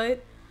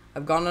website.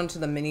 I've gone onto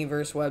the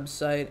Miniverse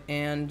website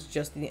and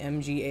just the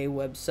MGA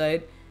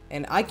website,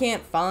 and I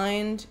can't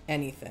find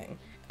anything.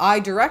 I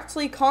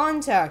directly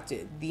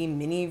contacted the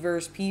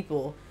Miniverse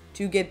people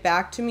to get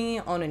back to me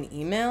on an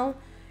email,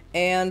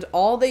 and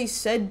all they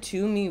said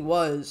to me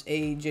was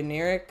a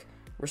generic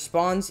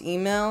response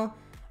email.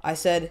 I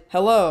said,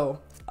 hello,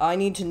 I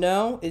need to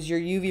know, is your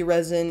UV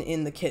resin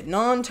in the kit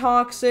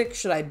non-toxic?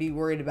 Should I be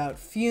worried about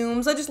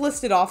fumes? I just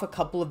listed off a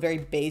couple of very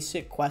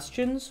basic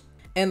questions.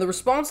 And the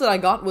response that I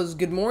got was,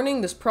 good morning,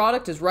 this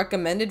product is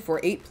recommended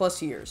for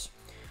 8+ years.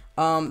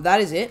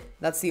 That is it.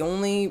 That's the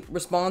only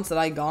response that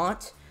I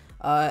got.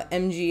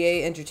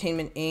 MGA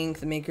Entertainment Inc.,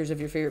 the makers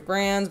of your favorite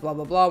brands, blah,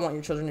 blah, blah, want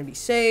your children to be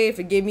safe.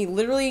 It gave me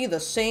literally the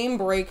same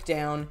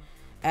breakdown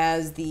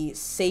as the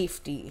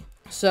safety.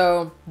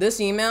 So this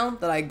email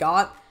that I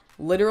got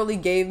literally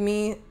gave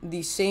me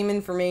the same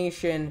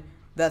information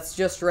that's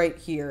just right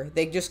here.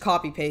 They just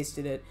copy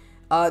pasted it.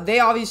 They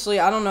obviously,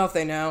 I don't know if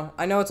they know.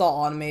 I know it's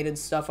all automated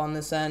stuff on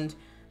this end,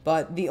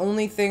 but the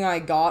only thing I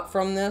got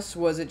from this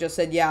was it just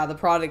said, yeah, the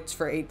product's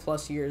for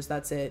 8+ years.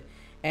 That's it.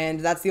 And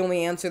that's the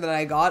only answer that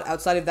I got.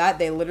 Outside of that,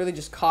 they literally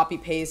just copy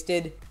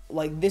pasted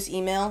like this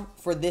email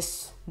for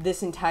this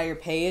entire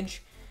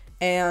page.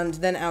 And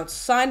then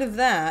outside of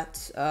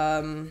that,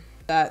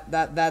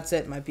 that's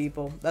it, my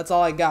people. That's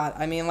all I got.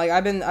 I mean, like,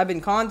 I've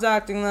been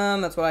contacting them.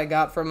 That's what I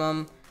got from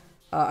them.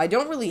 I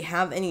don't really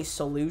have any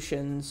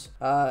solutions.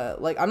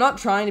 Like, I'm not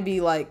trying to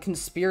be like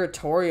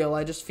conspiratorial.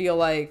 I just feel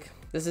like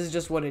this is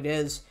just what it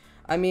is.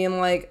 I mean,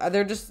 like,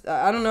 they're just,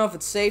 I don't know if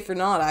it's safe or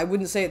not. I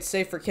wouldn't say it's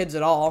safe for kids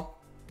at all.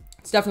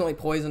 It's definitely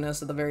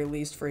poisonous at the very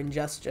least for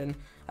ingestion.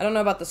 I don't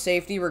know about the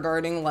safety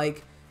regarding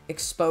like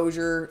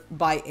exposure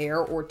by air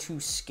or to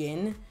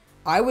skin.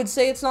 I would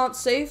say it's not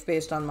safe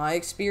based on my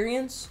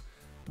experience,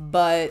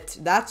 but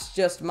that's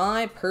just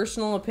my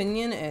personal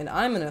opinion, and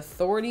I'm an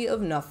authority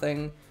of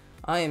nothing.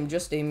 I am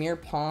just a mere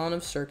pawn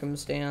of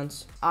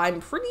circumstance.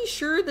 I'm pretty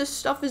sure this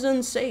stuff is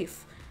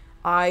unsafe.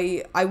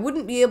 I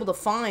wouldn't be able to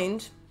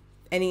find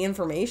any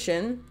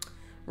information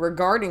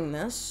regarding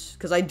this,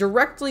 because I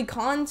directly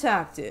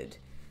contacted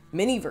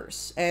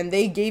Miniverse, and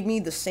they gave me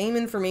the same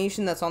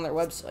information that's on their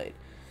website.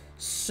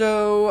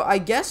 So I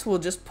guess we'll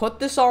just put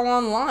this all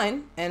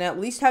online, and at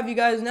least have you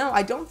guys know,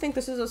 I don't think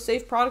this is a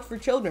safe product for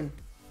children.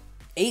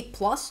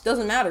 8+,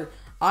 doesn't matter.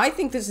 I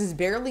think this is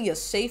barely a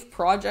safe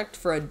project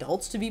for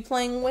adults to be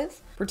playing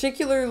with,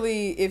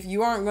 particularly if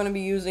you aren't going to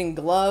be using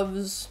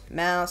gloves,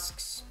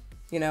 masks,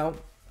 you know,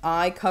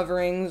 eye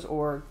coverings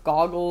or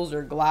goggles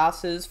or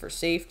glasses for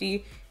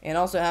safety, and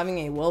also having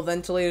a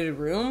well-ventilated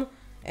room,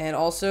 and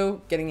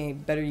also getting a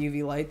better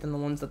UV light than the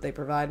ones that they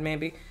provide,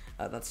 maybe.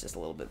 That's just a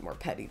little bit more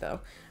petty,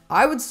 though.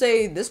 I would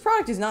say this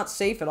product is not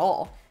safe at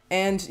all.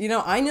 And, you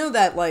know, I know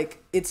that,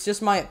 like, it's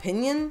just my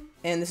opinion,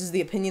 and this is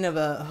the opinion of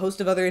a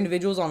host of other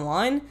individuals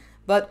online,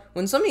 but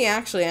when somebody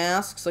actually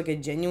asks, like, a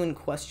genuine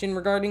question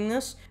regarding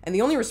this, and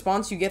the only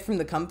response you get from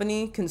the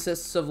company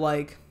consists of,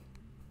 like,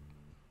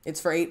 it's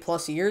for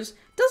 8+ years,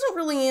 doesn't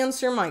really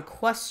answer my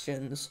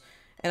questions.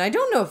 And I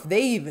don't know if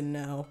they even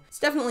know. It's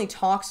definitely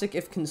toxic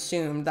if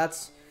consumed.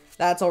 That's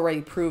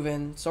already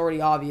proven. It's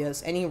already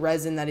obvious. Any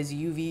resin that is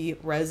UV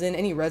resin,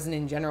 any resin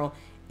in general,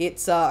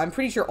 it's, I'm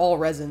pretty sure all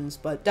resins,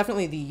 but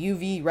definitely the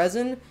UV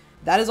resin,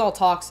 that is all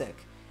toxic.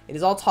 It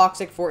is all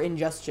toxic for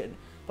ingestion.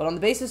 But on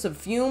the basis of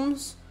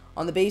fumes,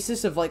 on the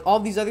basis of, like, all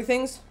these other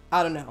things,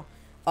 I don't know.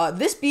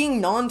 This being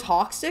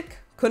non-toxic,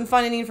 couldn't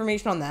find any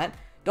information on that.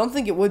 Don't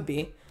think it would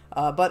be.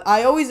 But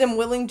I always am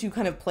willing to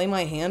kind of play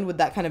my hand with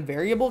that kind of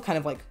variable, kind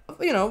of like,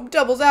 you know,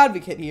 devil's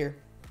advocate here.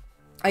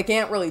 I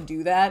can't really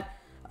do that.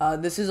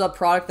 This is a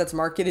product that's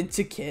marketed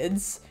to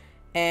kids,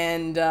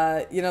 and,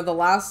 you know, the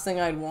last thing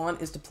I'd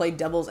want is to play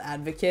devil's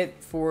advocate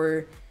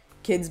for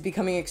kids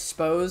becoming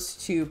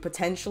exposed to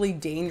potentially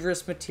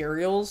dangerous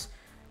materials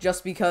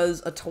just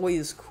because a toy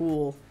is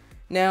cool.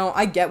 Now,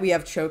 I get we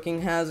have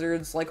choking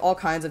hazards, like all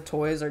kinds of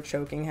toys are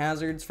choking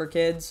hazards for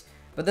kids,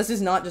 but this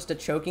is not just a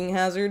choking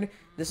hazard.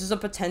 This is a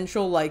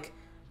potential, like,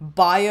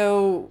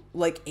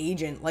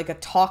 agent, like a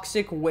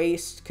toxic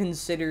waste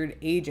considered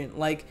agent.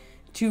 Like,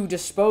 to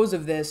dispose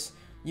of this,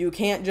 you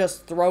can't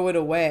just throw it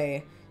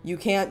away. You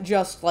can't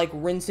just, like,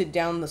 rinse it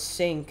down the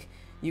sink.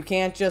 You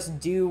can't just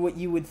do what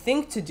you would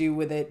think to do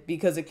with it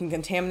because it can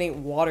contaminate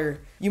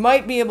water. You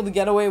might be able to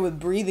get away with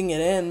breathing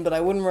it in, but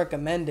I wouldn't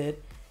recommend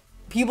it.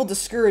 People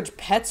discourage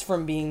pets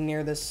from being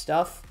near this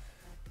stuff.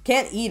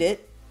 Can't eat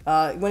it.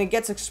 When it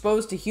gets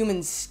exposed to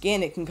human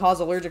skin, it can cause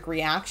allergic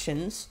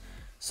reactions.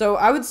 So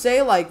I would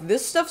say, like,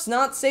 this stuff's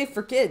not safe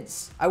for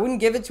kids. I wouldn't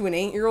give it to an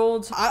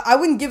 8-year-old. I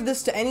wouldn't give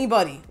this to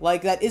anybody,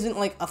 like, that isn't,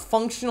 like, a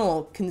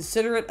functional,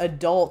 considerate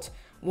adult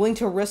willing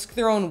to risk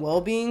their own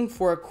well-being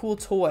for a cool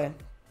toy.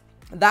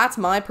 That's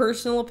my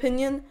personal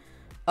opinion.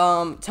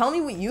 Tell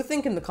me what you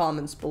think in the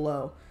comments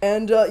below.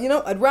 And, you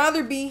know, I'd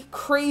rather be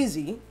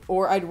crazy,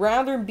 or I'd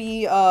rather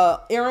be,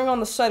 erring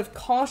on the side of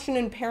caution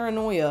and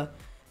paranoia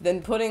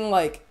than putting,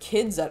 like,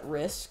 kids at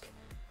risk.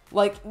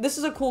 Like, this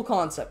is a cool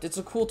concept. It's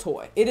a cool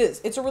toy. It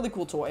is. It's a really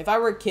cool toy. If I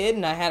were a kid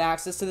and I had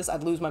access to this,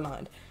 I'd lose my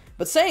mind.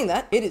 But saying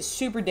that, it is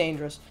super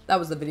dangerous. That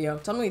was the video.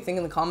 Tell me what you think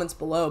in the comments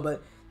below,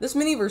 but this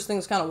Miniverse thing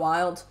is kind of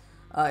wild.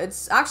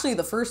 It's actually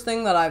the first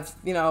thing that I've,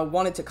 you know,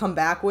 wanted to come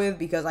back with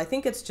because I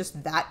think it's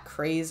just that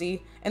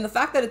crazy. And the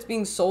fact that it's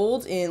being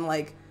sold in,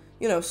 like,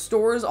 you know,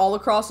 stores all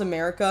across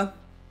America,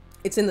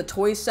 it's in the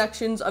toy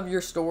sections of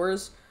your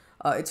stores.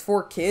 It's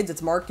for kids.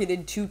 It's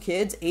marketed to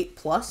kids,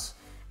 8+.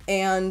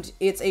 And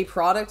it's a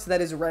product that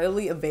is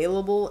readily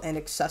available and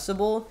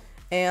accessible.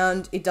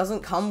 And it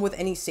doesn't come with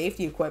any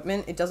safety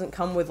equipment. It doesn't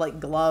come with, like,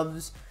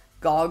 gloves,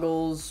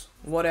 goggles,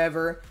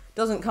 whatever. It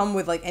doesn't come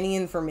with, like, any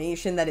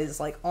information that is,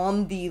 like,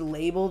 on the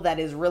label that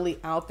is really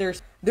out there.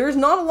 There's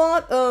not a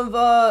lot of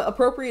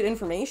appropriate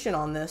information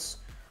on this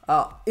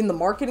in the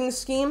marketing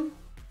scheme.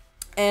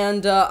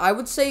 And I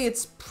would say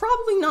it's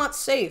probably not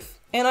safe.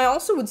 And I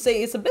also would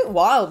say it's a bit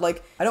wild.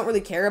 Like, I don't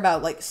really care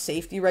about, like,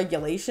 safety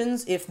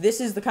regulations if this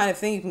is the kind of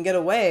thing you can get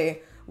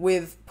away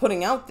with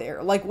putting out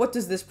there. Like, what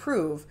does this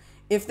prove?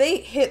 If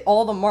they hit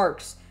all the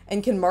marks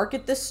and can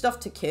market this stuff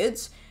to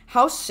kids,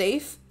 how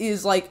safe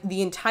is, like,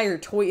 the entire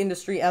toy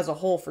industry as a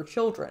whole for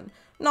children?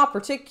 Not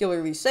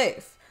particularly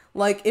safe.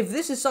 Like, if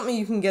this is something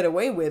you can get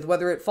away with,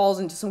 whether it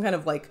falls into some kind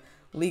of, like,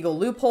 legal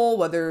loophole,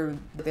 whether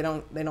they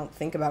don't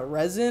think about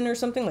resin or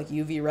something, like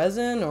UV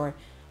resin, or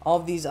all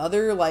of these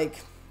other,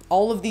 like,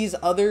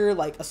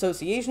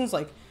 associations,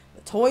 like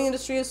the Toy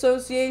Industry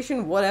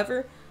Association,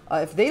 whatever,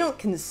 if they don't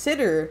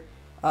consider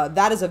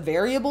that as a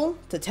variable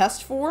to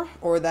test for,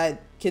 or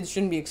that kids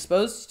shouldn't be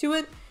exposed to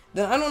it,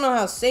 then I don't know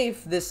how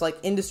safe this, like,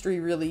 industry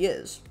really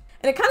is.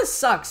 And it kind of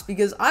sucks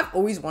because I've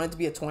always wanted to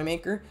be a toy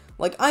maker.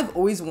 Like, I've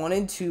always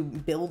wanted to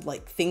build,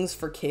 like, things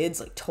for kids,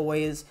 like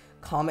toys,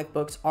 comic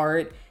books,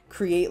 art,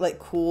 create, like,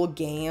 cool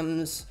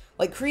games,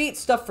 like, create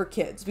stuff for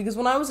kids. Because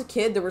when I was a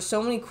kid, there were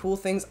so many cool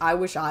things I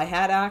wish I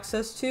had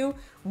access to.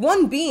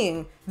 One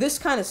being this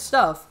kind of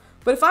stuff.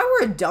 But if I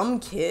were a dumb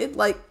kid,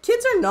 like,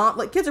 kids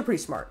are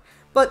pretty smart.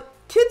 But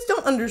kids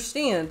don't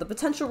understand the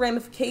potential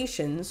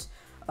ramifications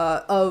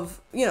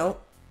of, you know,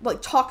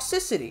 like,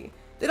 toxicity.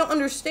 They don't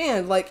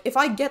understand, like, if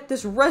I get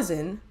this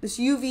resin, this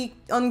UV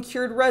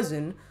uncured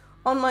resin,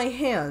 on my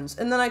hands,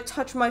 and then I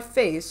touch my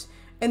face,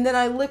 and then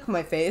I lick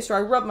my face, or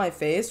I rub my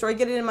face, or I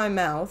get it in my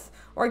mouth,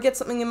 or I get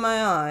something in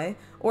my eye,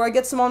 or I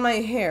get some on my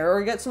hair,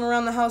 or I get some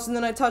around the house, and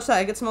then I touch that,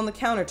 I get some on the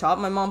countertop,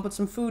 my mom puts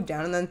some food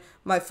down, and then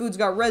my food's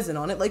got resin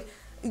on it, like,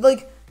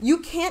 you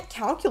can't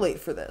calculate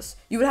for this.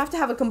 You would have to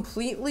have a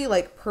completely,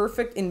 like,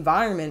 perfect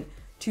environment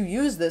to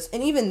use this,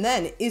 and even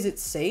then, is it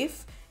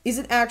safe? Is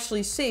it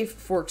actually safe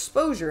for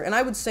exposure? And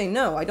I would say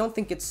no, I don't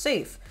think it's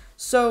safe.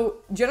 So,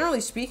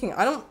 generally speaking,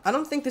 I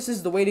don't think this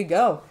is the way to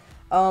go.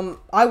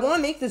 I want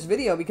to make this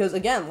video because,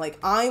 again, like,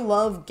 I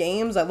love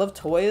games, I love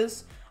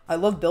toys, I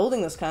love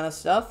building this kind of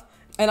stuff,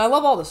 and I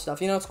love all this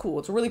stuff, you know, it's cool,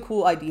 it's a really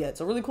cool idea,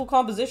 it's a really cool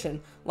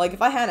composition. Like,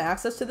 if I had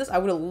access to this, I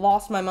would have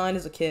lost my mind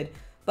as a kid,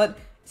 but it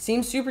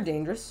seems super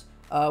dangerous,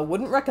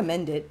 wouldn't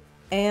recommend it,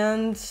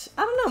 and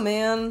I don't know,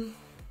 man.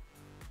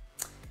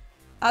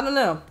 I don't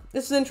know.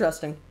 This is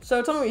interesting.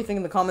 So tell me what you think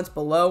in the comments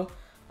below.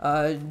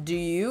 Do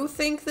you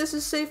think this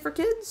is safe for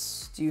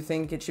kids? Do you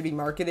think it should be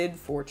marketed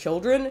for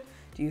children?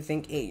 Do you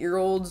think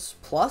 8-year-olds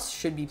plus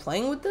should be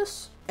playing with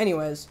this?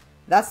 Anyways,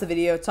 that's the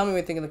video. Tell me what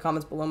you think in the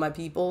comments below, my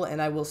people,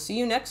 and I will see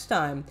you next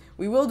time.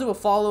 We will do a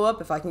follow-up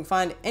if I can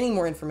find any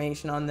more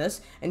information on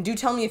this, and do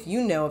tell me if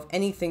you know of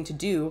anything to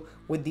do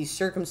with these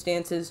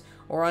circumstances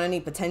or on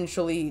any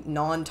potentially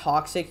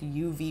non-toxic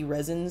UV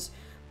resins.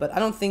 But I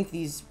don't think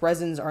these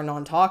resins are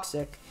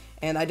non-toxic,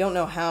 and I don't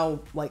know how,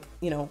 like,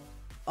 you know,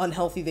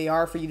 unhealthy they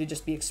are for you to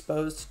just be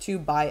exposed to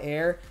by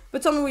air.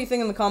 But tell me what you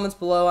think in the comments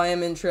below. I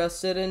am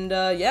interested, and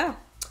yeah,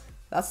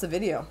 that's the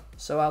video.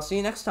 So I'll see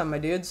you next time, my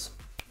dudes.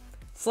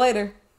 See you later.